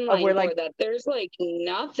timeline of where, like, for that. There's like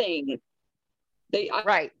nothing.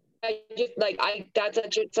 Right. I just like that's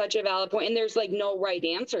such a valid point, and there's like no right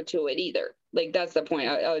answer to it either. Like that's the point.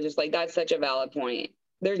 I was just like, that's such a valid point.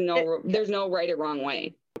 There's no right or wrong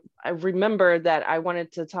way. I remember that I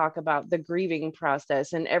wanted to talk about the grieving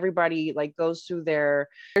process, and everybody like goes through they're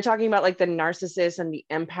talking about like the narcissists and the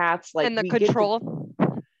empaths, like, and the control.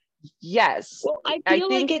 Yes. Well, I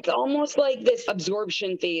feel like it's almost like this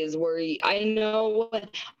absorption phase where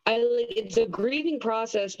it's a grieving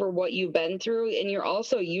process for what you've been through. And you're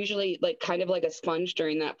also usually like kind of like a sponge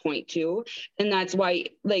during that point too. And that's why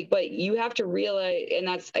but you have to realize, and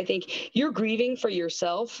that's, I think you're grieving for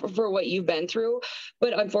yourself for what you've been through.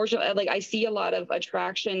 But unfortunately, like I see a lot of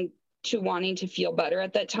attraction to wanting to feel better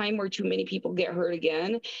at that time where too many people get hurt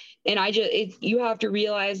again. And you have to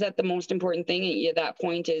realize that the most important thing at that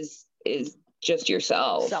point is just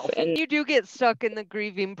yourself. And you do get stuck in the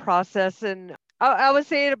grieving process. And I was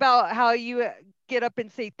saying about how you get up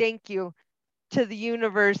and say thank you to the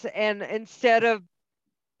universe, and instead of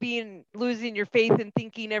losing your faith and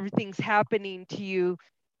thinking everything's happening to you,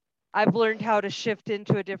 I've learned how to shift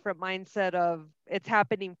into a different mindset of it's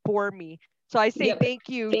happening for me. So I say thank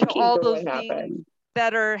you to all those things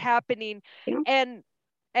that are happening. Yeah.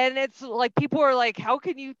 And it's like, people are like, how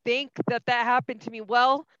can you think that happened to me?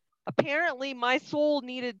 Well, apparently my soul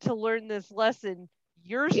needed to learn this lesson.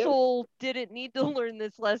 Your soul didn't need to learn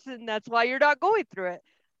this lesson. That's why you're not going through it.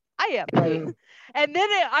 I am. And then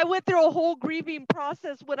I went through a whole grieving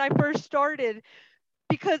process when I first started,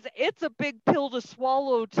 because it's a big pill to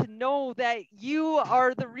swallow to know that you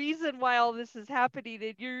are the reason why all this is happening.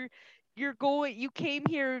 And you came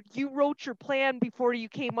here, you wrote your plan before you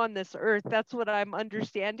came on this earth. That's what I'm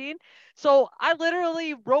understanding. So I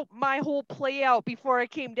literally wrote my whole play out before I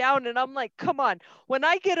came down, and I'm like, come on, when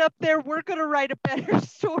I get up there, we're going to write a better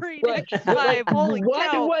story next time. Holy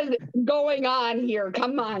cow. What was going on here?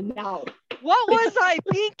 Come on now. What was I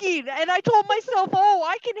thinking? And I told myself, oh,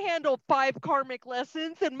 I can handle 5 karmic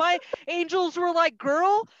lessons. And my angels were like,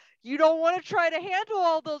 girl, you don't want to try to handle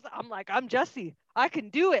all those. I'm like, I'm Jessie. I can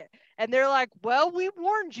do it. And they're like, well, we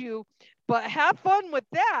warned you, but have fun with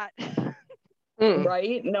that.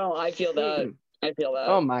 Right? No, I feel that.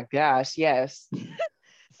 Oh my gosh, yes.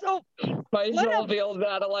 So my soul feels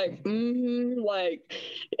that. I'm like, like,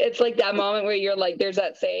 it's like that moment where you're like, there's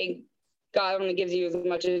that saying, God only gives you as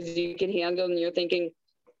much as you can handle. And you're thinking,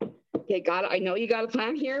 okay, God, I know you got a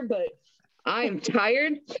plan here, but I am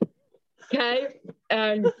tired. Okay.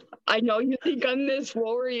 And I know you think I'm this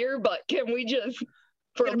warrior, but can we just,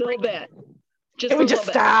 for a little bit, can we just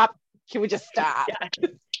stop? Can we just stop? So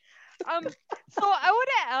I want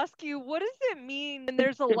to ask you, what does it mean when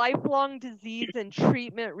there's a lifelong disease and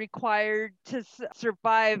treatment required to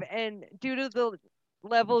survive, and due to the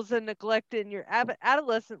levels of neglect in your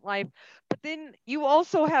adolescent life, but then you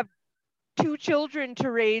also have 2 children to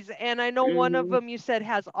raise, and I know one of them you said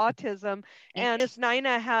has autism, and Miss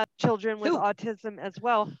Nina has children with autism as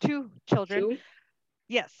well. 2 children. 2?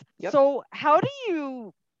 Yes. Yep. So how do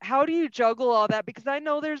you juggle all that? Because I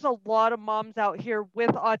know there's a lot of moms out here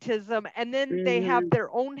with autism, and then they have their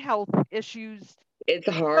own health issues. It's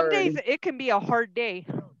hard. Some days it can be a hard day.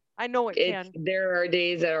 I know it can. There are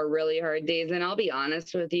days that are really hard days. And I'll be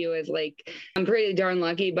honest with you, is like, I'm pretty darn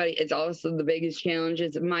lucky, but it's also the biggest challenge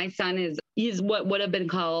is my son he's what would have been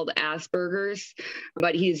called Asperger's,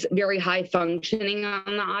 but he's very high functioning on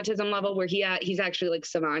the autism level, where he's actually like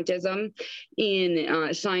savantism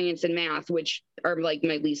in science and math, which are like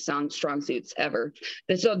my least strong suits ever.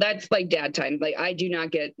 So that's like dad time. Like, I do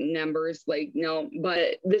not get numbers, like, no,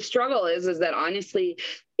 but the struggle is that honestly,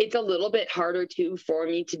 it's a little bit harder too for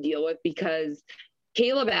me to deal with, because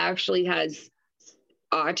Caleb actually has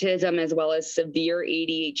autism as well as severe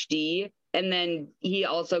ADHD. And then he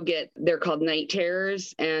also they're called night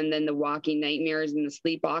terrors, and then the walking nightmares and the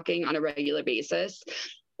sleepwalking on a regular basis.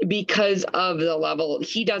 Because of the level,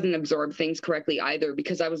 he doesn't absorb things correctly either,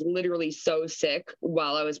 because I was literally so sick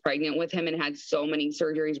while I was pregnant with him and had so many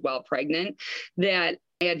surgeries while pregnant that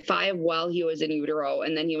I had 5 while he was in utero,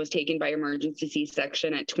 and then he was taken by emergency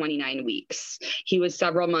C-section at 29 weeks. He was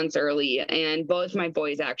several months early, and both my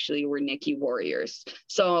boys actually were NICU warriors.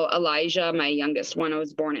 So Elijah, my youngest one,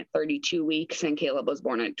 was born at 32 weeks, and Caleb was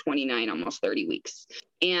born at 29, almost 30 weeks.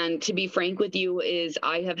 And to be frank with you, is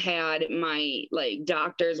I have had my like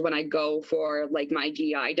doctors when I go for like my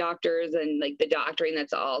GI doctors and like the doctoring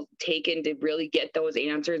that's all taken to really get those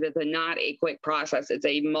answers. It's not a quick process. It's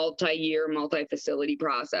a multi-year, multi-facility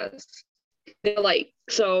process. They're like,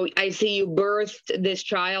 so I see you birthed this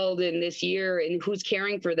child in this year, and who's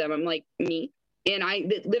caring for them? I'm like, me. And I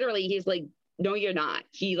literally, he's like, no, you're not.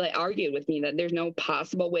 He like argued with me that there's no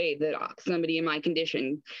possible way that somebody in my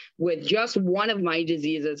condition with just one of my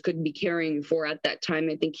diseases could be caring for at that time.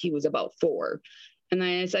 I think he was about 4. And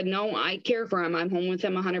I said, no, I care for him. I'm home with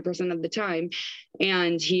him 100% of the time.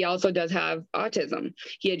 And he also does have autism.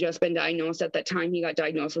 He had just been diagnosed at that time. He got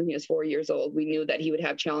diagnosed when he was 4 years old. We knew that he would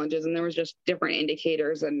have challenges, and there was just different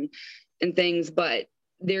indicators and things. But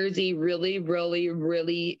there's a really, really,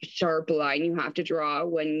 really sharp line you have to draw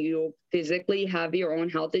when you physically have your own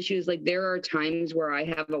health issues. Like there are times where I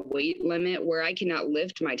have a weight limit where I cannot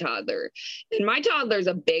lift my toddler. And my toddler's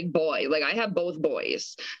a big boy. Like I have both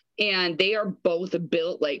boys, and they are both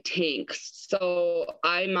built like tanks. So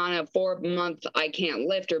I'm on a 4-month, I can't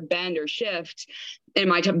lift or bend or shift, and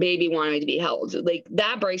my baby wanted to be held. Like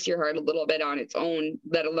that breaks your heart a little bit on its own,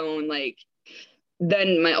 let alone like,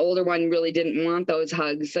 then my older one really didn't want those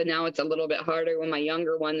hugs. So now it's a little bit harder when my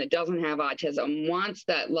younger one that doesn't have autism wants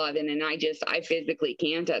that love. And I physically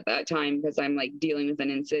can't at that time because I'm like dealing with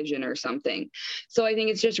an incision or something. So I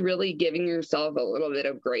think it's just really giving yourself a little bit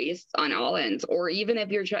of grace on all ends. Or even if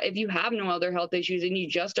if you have no other health issues and you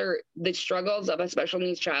just are, the struggles of a special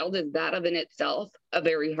needs child is that of in itself a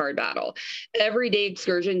very hard battle. Everyday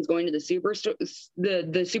excursions going to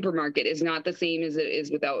the supermarket is not the same as it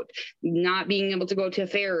is without not being able to go to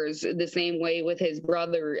fairs the same way with his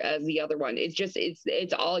brother as the other one. It's just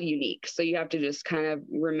it's all unique. So you have to just kind of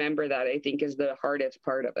remember that, I think, is the hardest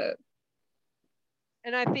part of it.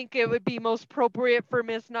 And I think it would be most appropriate for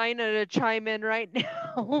Miss Nina to chime in right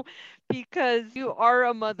now because you are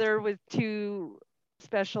a mother with 2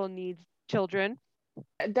 special needs children.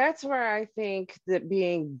 That's where I think that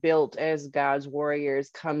being built as God's warriors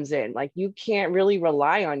comes in. Like you can't really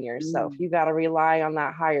rely on yourself. You got to rely on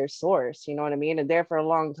that higher source. You know what I mean? And there for a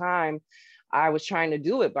long time, I was trying to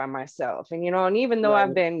do it by myself. And, and even though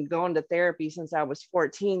I've been going to therapy since I was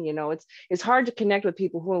 14, it's hard to connect with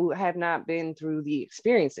people who have not been through the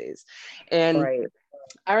experiences. And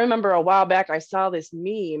I remember a while back, I saw this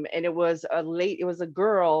meme, and it was a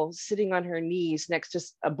girl sitting on her knees next to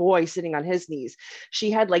a boy sitting on his knees.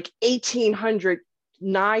 She had like 1,800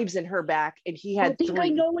 knives in her back, and he had 3. I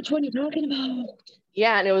know which one you're talking about.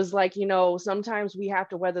 Yeah. And it was like, sometimes we have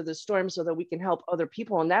to weather the storm so that we can help other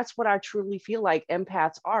people. And that's what I truly feel like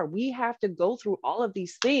empaths are. We have to go through all of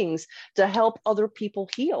these things to help other people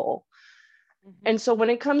heal. Mm-hmm. And so when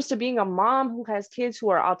it comes to being a mom who has kids who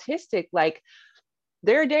are autistic, like,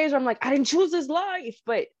 there are days where I'm like, I didn't choose this life,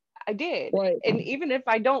 but I did. Right. And even if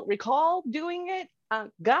I don't recall doing it,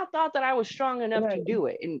 God thought that I was strong enough to do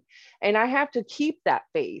it. And I have to keep that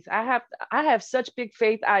faith. I have such big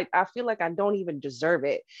faith. I feel like I don't even deserve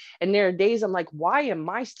it. And there are days I'm like, why am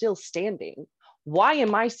I still standing? Why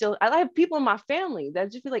am I still, I have people in my family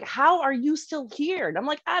that just be like, how are you still here? And I'm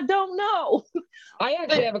like, I don't know. I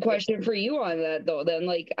actually have a question for you on that though. Then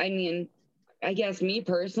I guess me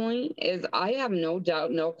personally is I have no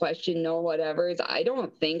doubt, no question, no whatever. I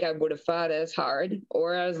don't think I would have fought as hard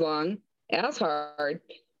or as long as hard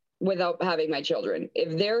without having my children.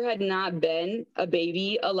 If there had not been a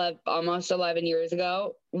baby almost 11 years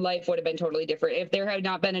ago, life would have been totally different. If there had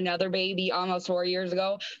not been another baby almost 4 years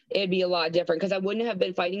ago, it'd be a lot different because I wouldn't have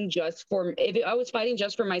been fighting if I was fighting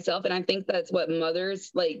just for myself. And I think that's what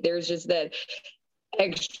mothers, like, there's just that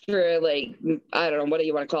extra, like, I don't know, what do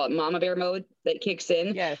you want to call it, mama bear mode that kicks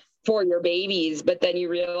in for your babies. But then you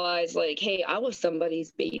realize, like, hey, I was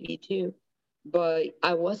somebody's baby too, but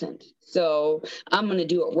I wasn't. So I'm going to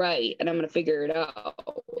do it right, and I'm going to figure it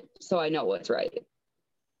out so I know what's right.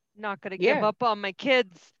 Not going to give up on my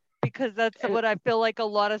kids, because that's what I feel like a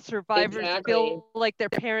lot of survivors feel like their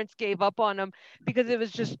parents gave up on them because it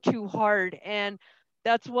was just too hard. And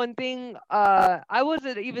that's one thing. I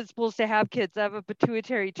wasn't even supposed to have kids. I have a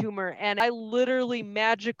pituitary tumor, and I literally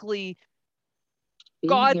magically,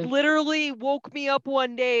 God literally woke me up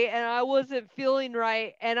one day and I wasn't feeling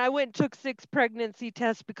right. And I went and took 6 pregnancy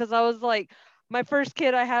tests because I was like, my first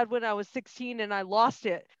kid I had when I was 16 and I lost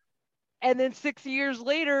it. And then 6 years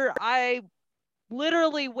later, I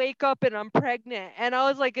literally wake up and I'm pregnant. And I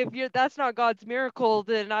was like, that's not God's miracle,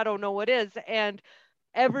 then I don't know what is. And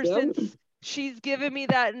ever since she's given me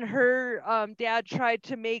that, and her dad tried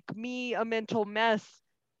to make me a mental mess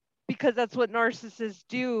because that's what narcissists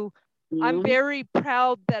do. I'm very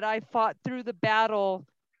proud that I fought through the battle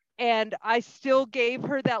And I still gave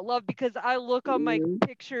her that love because I look on my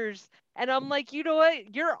pictures and I'm like, you know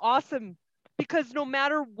what? You're awesome. Because no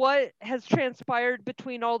matter what has transpired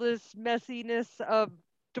between all this messiness of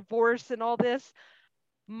divorce and all this,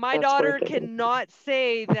 my That's daughter worth it. cannot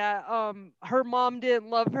say that her mom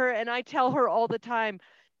didn't love her. And I tell her all the time,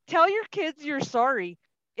 tell your kids you're sorry.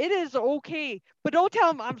 It is okay, but don't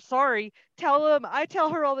tell them I'm sorry. Tell them, I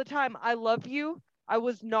tell her all the time, I love you. I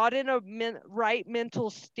was not in a right mental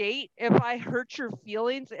state. If I hurt your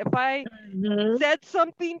feelings, if I said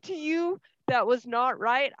something to you that was not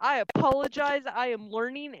right, I apologize. I am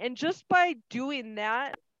learning. And just by doing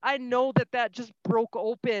that, I know that that just broke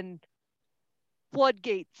open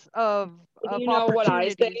floodgates of You know what I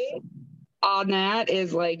opportunities. say on that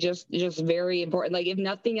is like just very important. Like if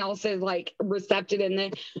nothing else is like receptive in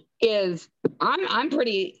it, is I'm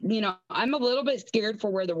pretty, I'm a little bit scared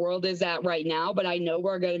for where the world is at right now, but I know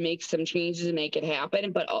we're going to make some changes to make it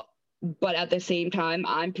happen. But at the same time,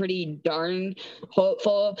 I'm pretty darn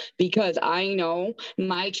hopeful because I know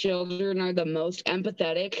my children are the most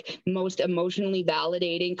empathetic, most emotionally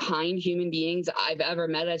validating, kind human beings I've ever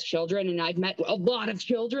met as children. And I've met a lot of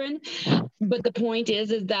children. But the point is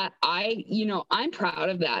that I'm proud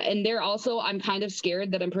of that. And I'm kind of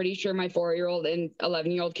scared that I'm pretty sure my 4-year-old and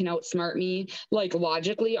 11-year-old can outsmart me, like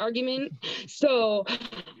logically argument. So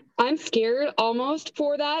I'm scared almost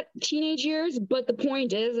for that teenage years, but the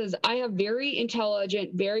point is I have very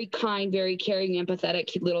intelligent, very kind, very caring,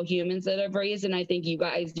 empathetic little humans that I've raised, and I think you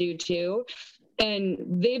guys do too. And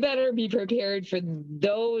they better be prepared for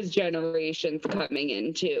those generations coming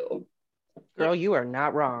in too. Girl, you are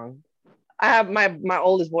not wrong. I have my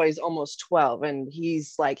oldest boy is almost 12 and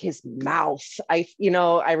he's like his mouth. I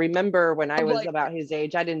remember when I was about his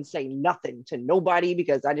age, I didn't say nothing to nobody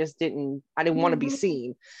because I didn't want to be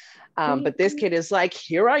seen. But this kid is like,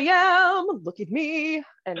 here I am, look at me.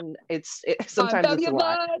 And sometimes it's a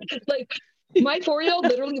lot. Like my 4-year-old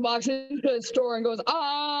literally walks into a store and goes,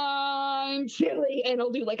 I'm silly, and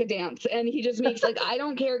he'll do like a dance. And he just makes like, I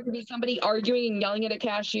don't care, it could be somebody arguing and yelling at a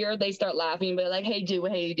cashier. They start laughing, but like, hey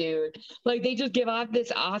dude. Like they just give off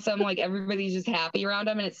this awesome, like everybody's just happy around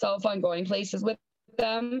them. And it's so fun going places with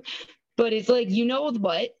them. But it's like, you know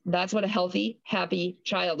what? That's what a healthy, happy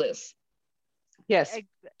child is. Yes,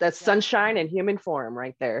 that's sunshine in human form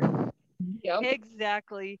right there. Yep.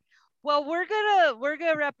 Exactly. Well, we're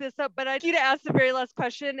gonna wrap this up, but I'd like you to ask the very last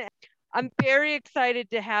question. I'm very excited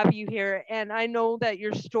to have you here, and I know that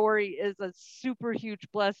your story is a super huge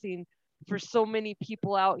blessing for so many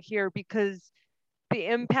people out here because the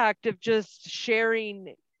impact of just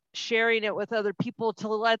sharing it with other people to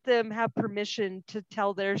let them have permission to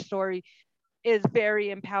tell their story is very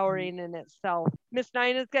empowering in itself. Miss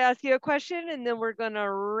Nina's gonna ask you a question, and then we're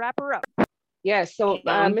gonna wrap her up. Yes. So,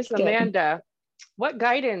 Miss Amanda, what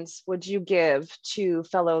guidance would you give to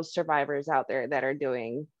fellow survivors out there that are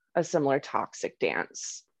doing a similar toxic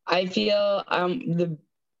dance? I feel the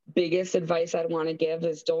biggest advice I'd want to give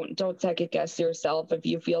is don't second guess yourself if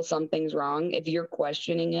you feel something's wrong. If you're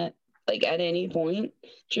questioning it, like at any point,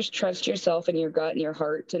 just trust yourself and your gut and your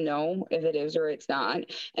heart to know if it is or it's not,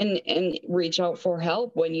 and reach out for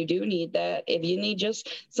help when you do need that. If you need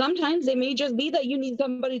sometimes it may just be that you need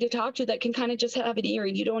somebody to talk to that can kind of just have an ear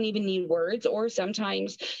and you don't even need words. Or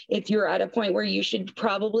sometimes if you're at a point where you should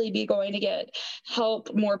probably be going to get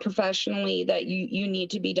help more professionally, that you need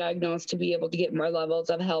to be diagnosed to be able to get more levels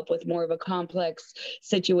of help with more of a complex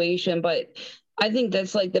situation. But I think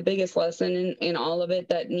that's like the biggest lesson in all of it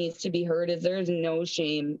that needs to be heard is there is no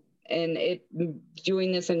shame in it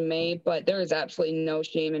doing this in May, but there is absolutely no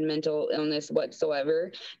shame in mental illness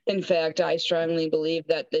whatsoever. In fact, I strongly believe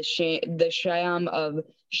that the sham of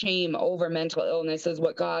shame over mental illness is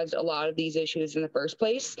what caused a lot of these issues in the first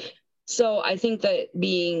place. So I think that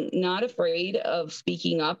being not afraid of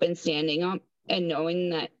speaking up and standing up and knowing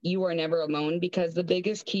that you are never alone, because the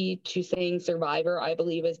biggest key to saying survivor, I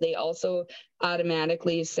believe, is they also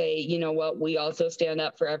automatically say, you know what, we also stand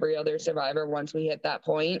up for every other survivor once we hit that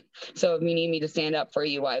point. So if you need me to stand up for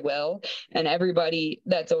you, I will. And everybody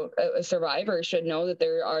that's a survivor should know that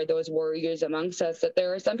there are those warriors amongst us, that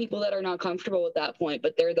there are some people that are not comfortable with that point,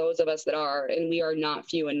 but there are those of us that are, and we are not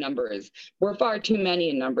few in numbers. We're far too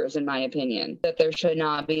many in numbers, in my opinion, that there should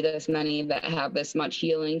not be this many that have this much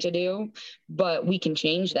healing to do, but we can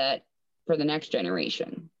change that for the next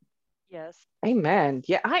generation. Yes. Amen.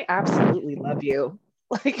 Yeah, I absolutely love you.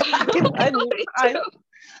 Like,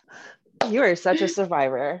 you are such a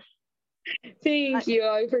survivor. Thank you.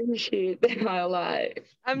 I appreciate that a lot.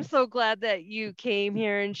 I'm so glad that you came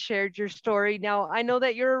here and shared your story. Now, I know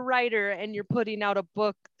that you're a writer and you're putting out a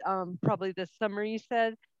book probably this summer, you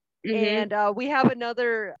said. And we have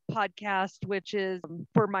another podcast, which is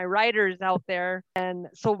for my writers out there. And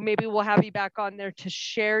so maybe we'll have you back on there to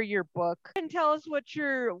share your book and tell us what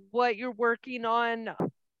you're working on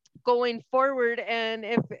going forward. And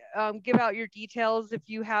if give out your details, if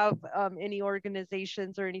you have any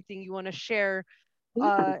organizations or anything you want to share,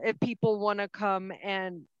 if people want to come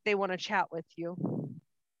and they want to chat with you.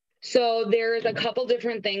 So there's a couple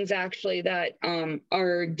different things actually that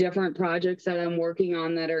are different projects that I'm working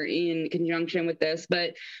on that are in conjunction with this,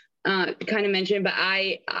 but kind of mentioned, but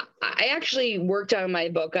I actually worked on my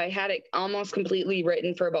book. I had it almost completely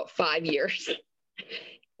written for about 5 years.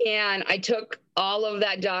 And I took all of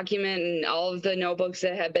that document and all of the notebooks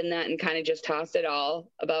that had been that and kind of just tossed it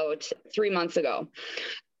all about 3 months ago.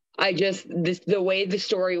 The way the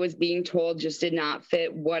story was being told just did not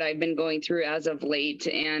fit what I've been going through as of late.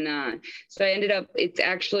 And so I ended up,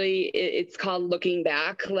 it's called Looking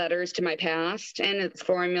Back, Letters to My Past. And it's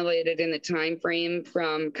formulated in the time frame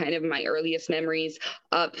from kind of my earliest memories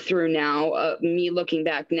up through now, me looking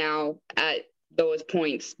back now at those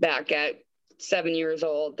points back at 7 years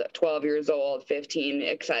old, 12 years old, 15,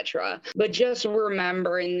 etc. But just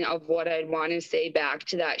remembering of what I'd want to say back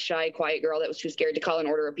to that shy, quiet girl that was too scared to call and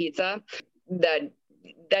order a pizza, that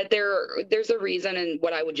there's a reason, and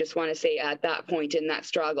what I would just want to say at that point in that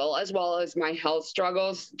struggle, as well as my health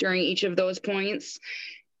struggles during each of those points.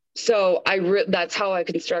 So that's how I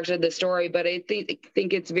constructed the story. But I think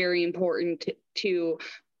it's very important to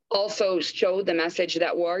also show the message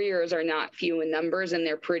that warriors are not few in numbers, and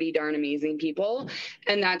they're pretty darn amazing people.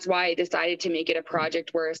 And that's why I decided to make it a project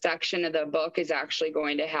where a section of the book is actually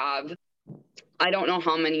going to have, I don't know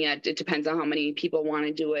how many yet, it depends on how many people want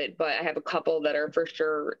to do it, but I have a couple that are for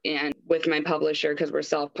sure, and with my publisher, because we're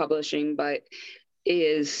self-publishing, but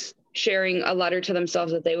is sharing a letter to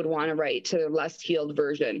themselves that they would want to write to their less healed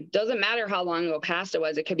version. Doesn't matter how long ago past it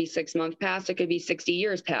was. It could be 6 months past. It could be 60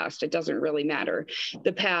 years past. It doesn't really matter.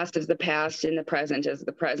 The past is the past and the present is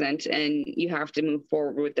the present. And you have to move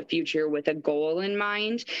forward with the future with a goal in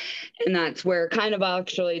mind. And that's where kind of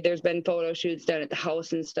actually there's been photo shoots done at the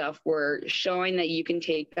house and stuff where showing that you can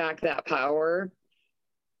take back that power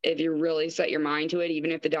if you really set your mind to it, even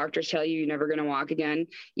if the doctors tell you you're never going to walk again,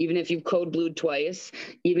 even if you've code blued twice,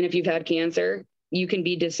 even if you've had cancer, you can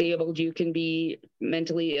be disabled, you can be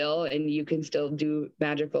mentally ill, and you can still do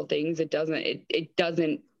magical things. It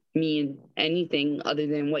doesn't mean anything other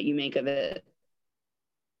than what you make of it.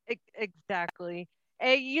 Exactly.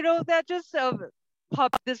 And you know, that just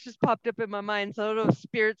this just popped up in my mind. So I don't know if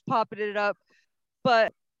Spirit's popping it up,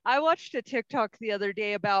 but I watched a TikTok the other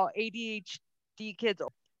day about ADHD kids.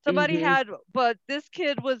 Somebody had, but this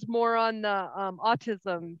kid was more on the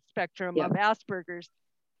autism spectrum of Asperger's.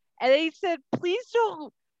 And they said, please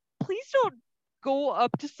don't go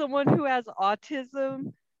up to someone who has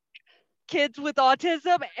autism, kids with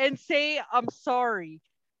autism, and say, I'm sorry.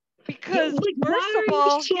 Because first of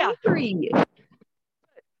all, thank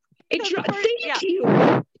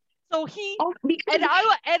you. So and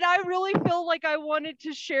I really feel like I wanted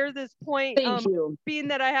to share this point, being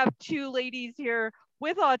that I have 2 ladies here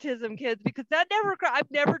with autism kids, because I've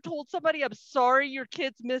never told somebody I'm sorry your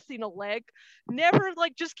kid's missing a leg. Never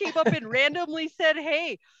just came up and randomly said,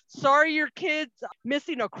 hey, sorry your kid's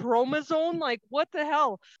missing a chromosome. Like, what the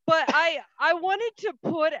hell? But I wanted to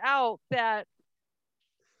put out that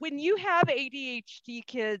when you have ADHD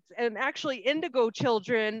kids, and actually indigo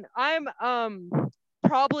children, I'm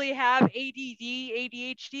probably have ADD,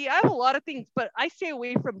 ADHD. I have a lot of things, but I stay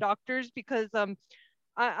away from doctors because I'm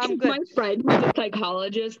good. My friend who's a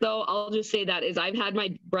psychologist, though, I'll just say that is I've had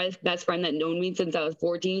my best friend that known me since I was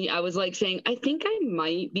 14. I was like saying, I think I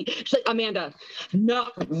might be. She's like, Amanda, no,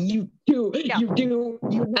 you do. Yeah. You do.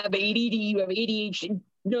 You have ADD, you have ADHD.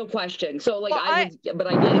 No question. So I get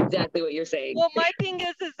exactly what you're saying. Well, my thing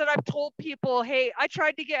is that I've told people, hey, I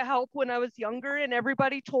tried to get help when I was younger and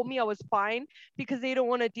everybody told me I was fine because they don't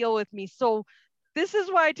want to deal with me. So this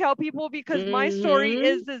is why I tell people, because my story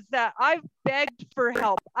is that I've begged for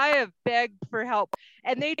help. I have begged for help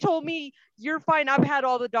and they told me, you're fine. I've had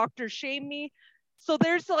all the doctors shame me. So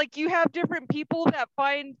there's you have different people that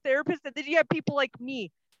find therapists, and then you have people like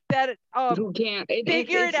me that who can't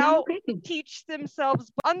figure it out, teach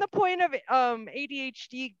themselves. On the point of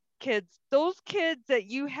ADHD kids, those kids that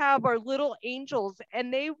you have are little angels,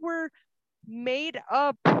 and they were made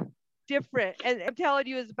up different. And I'm telling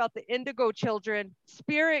you, is about the indigo children.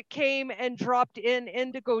 Spirit came and dropped in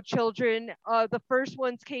indigo children. The first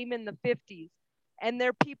ones came in the 50s, and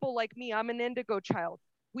they're people like me. I'm an indigo child.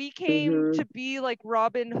 We came to be like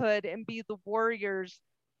Robin Hood and be the warriors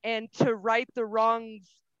and to right the wrongs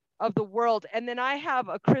of the world. And then I have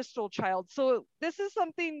a crystal child. So this is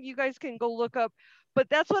something you guys can go look up. But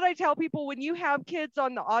that's what I tell people: when you have kids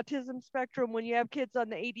on the autism spectrum, when you have kids on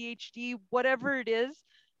the ADHD, whatever it is,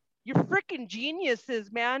 you're freaking geniuses,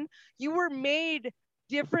 man. You were made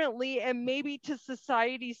differently, and maybe to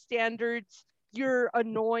society standards, you're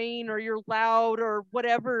annoying or you're loud or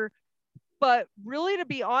whatever. But really, to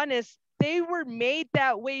be honest, they were made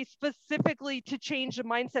that way specifically to change the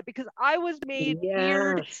mindset, because I was made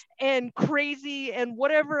weird and crazy and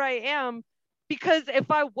whatever I am, because if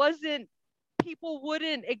I wasn't, people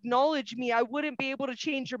wouldn't acknowledge me. I wouldn't be able to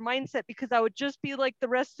change your mindset, because I would just be like the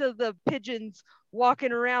rest of the pigeons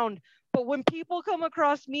walking around. But when people come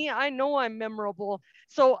across me, I know I'm memorable.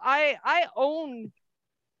 So I own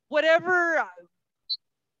whatever.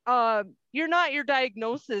 You're not your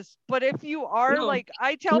diagnosis, but if you are, No. like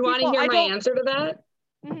I tell you people, want to hear my answer to that?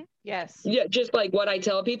 Mm-hmm. Yes. Yeah, just like what I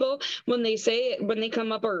tell people when they say, when they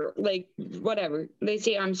come up, or like whatever, they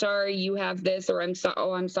say, I'm sorry you have this, or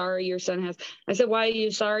I'm sorry your son has. I said, why are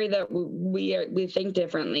you sorry that we think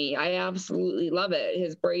differently? I absolutely love it.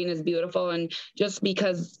 His brain is beautiful, and just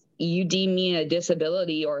because you deem me a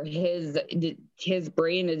disability, or his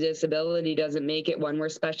brain a disability, doesn't make it one we're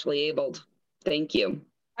specially abled. Thank you.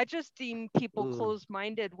 I just deem people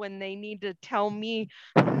closed-minded when they need to tell me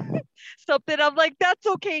something. I'm like, that's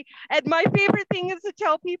okay. And my favorite thing is to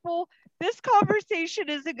tell people, this conversation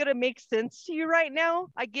isn't going to make sense to you right now.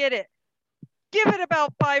 I get it. Give it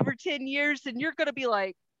about 5 or 10 years and you're going to be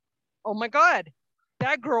like, oh my God,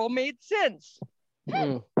 that girl made sense.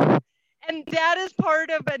 And that is part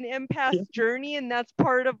of an empath's journey, and that's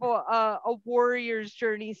part of a warrior's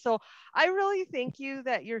journey. So I really thank you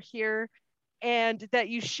that you're here and that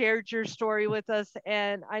you shared your story with us.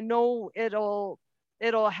 And I know it'll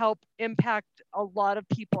help impact a lot of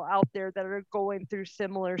people out there that are going through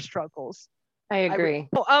similar struggles. I agree.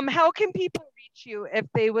 How can people reach you if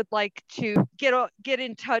they would like to get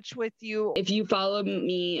in touch with you? If you follow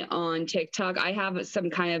me on TikTok, I have some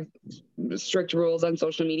kind of strict rules on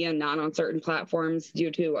social media, not on certain platforms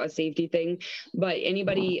due to a safety thing. But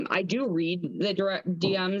anybody, I do read the direct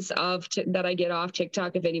DMs that I get off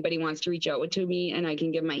TikTok. If anybody wants to reach out to me, and I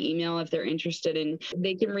can give my email if they're interested, and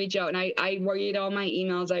they can reach out. And I read all my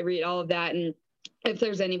emails. I read all of that. And if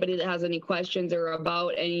there's anybody that has any questions or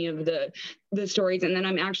about any of the stories. And then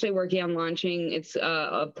I'm actually working on launching, it's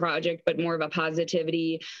a project, but more of a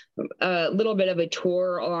positivity, a little bit of a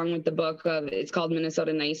tour along with the book it's called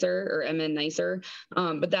Minnesota Nicer, or MN Nicer.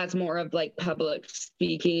 But that's more of like public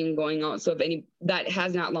speaking and going out. So if any, that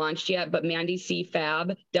has not launched yet, but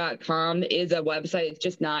mandycfab.com is a website. It's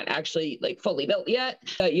just not actually like fully built yet.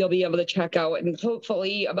 You'll be able to check out in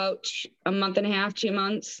hopefully about a month and a half, 2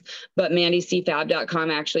 months. But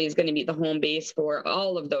mandycfab.com actually is going to be the home base for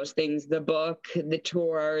all of those things: the book, the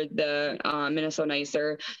tour, the Minnesota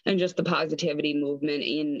Nicer, and just the positivity movement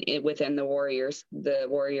within the warriors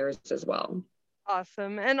as well.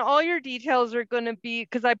 Awesome. And all your details are going to be,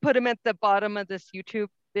 because I put them at the bottom of this YouTube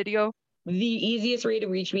video. The easiest way to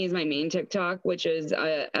reach me is my main TikTok, which is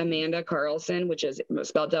Amanda Carlson, which is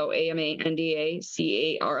spelled out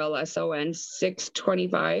AmandaCarlson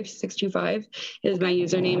 625 is my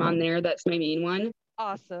username on there. That's my main one.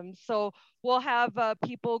 Awesome. So we'll have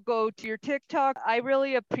people go to your TikTok. I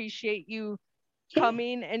really appreciate you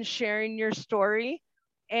coming and sharing your story.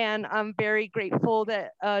 And I'm very grateful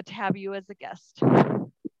that to have you as a guest.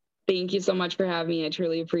 Thank you so much for having me. I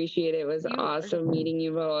truly appreciate it. It was awesome meeting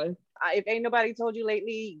you both. If ain't nobody told you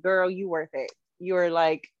lately, girl, you worth it. You are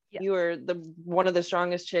like, you are one of the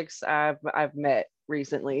strongest chicks I've met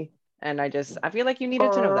recently. And I feel like you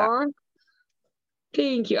needed to know that.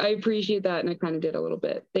 Thank you. I appreciate that. And I kind of did a little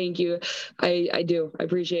bit. Thank you. I do. I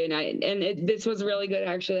appreciate it. This was really good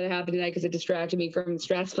actually that happened tonight, because it distracted me from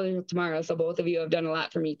stress for tomorrow. So both of you have done a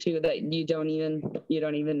lot for me too that you don't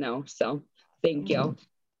even know. So thank you.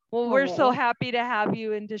 Well, we're so happy to have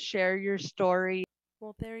you and to share your story.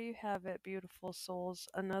 Well, there you have it, beautiful souls.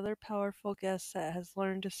 Another powerful guest that has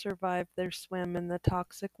learned to survive their swim in the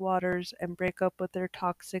toxic waters and break up with their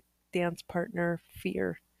toxic dance partner,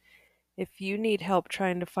 fear. If you need help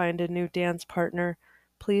trying to find a new dance partner,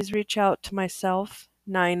 please reach out to myself,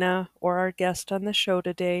 Nina, or our guest on the show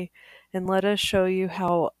today, and let us show you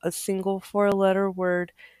how a single 4-letter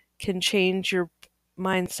word can change your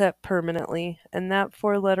mindset permanently. And that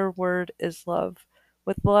 4-letter word is love.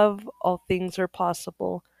 With love, all things are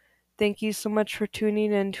possible. Thank you so much for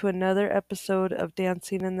tuning in to another episode of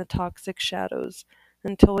Dancing in the Toxic Shadows.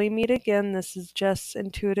 Until we meet again, this is Jess,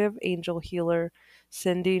 Intuitive Angel Healer,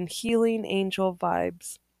 sending healing angel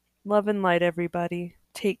vibes. Love and light, everybody.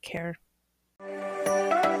 Take care.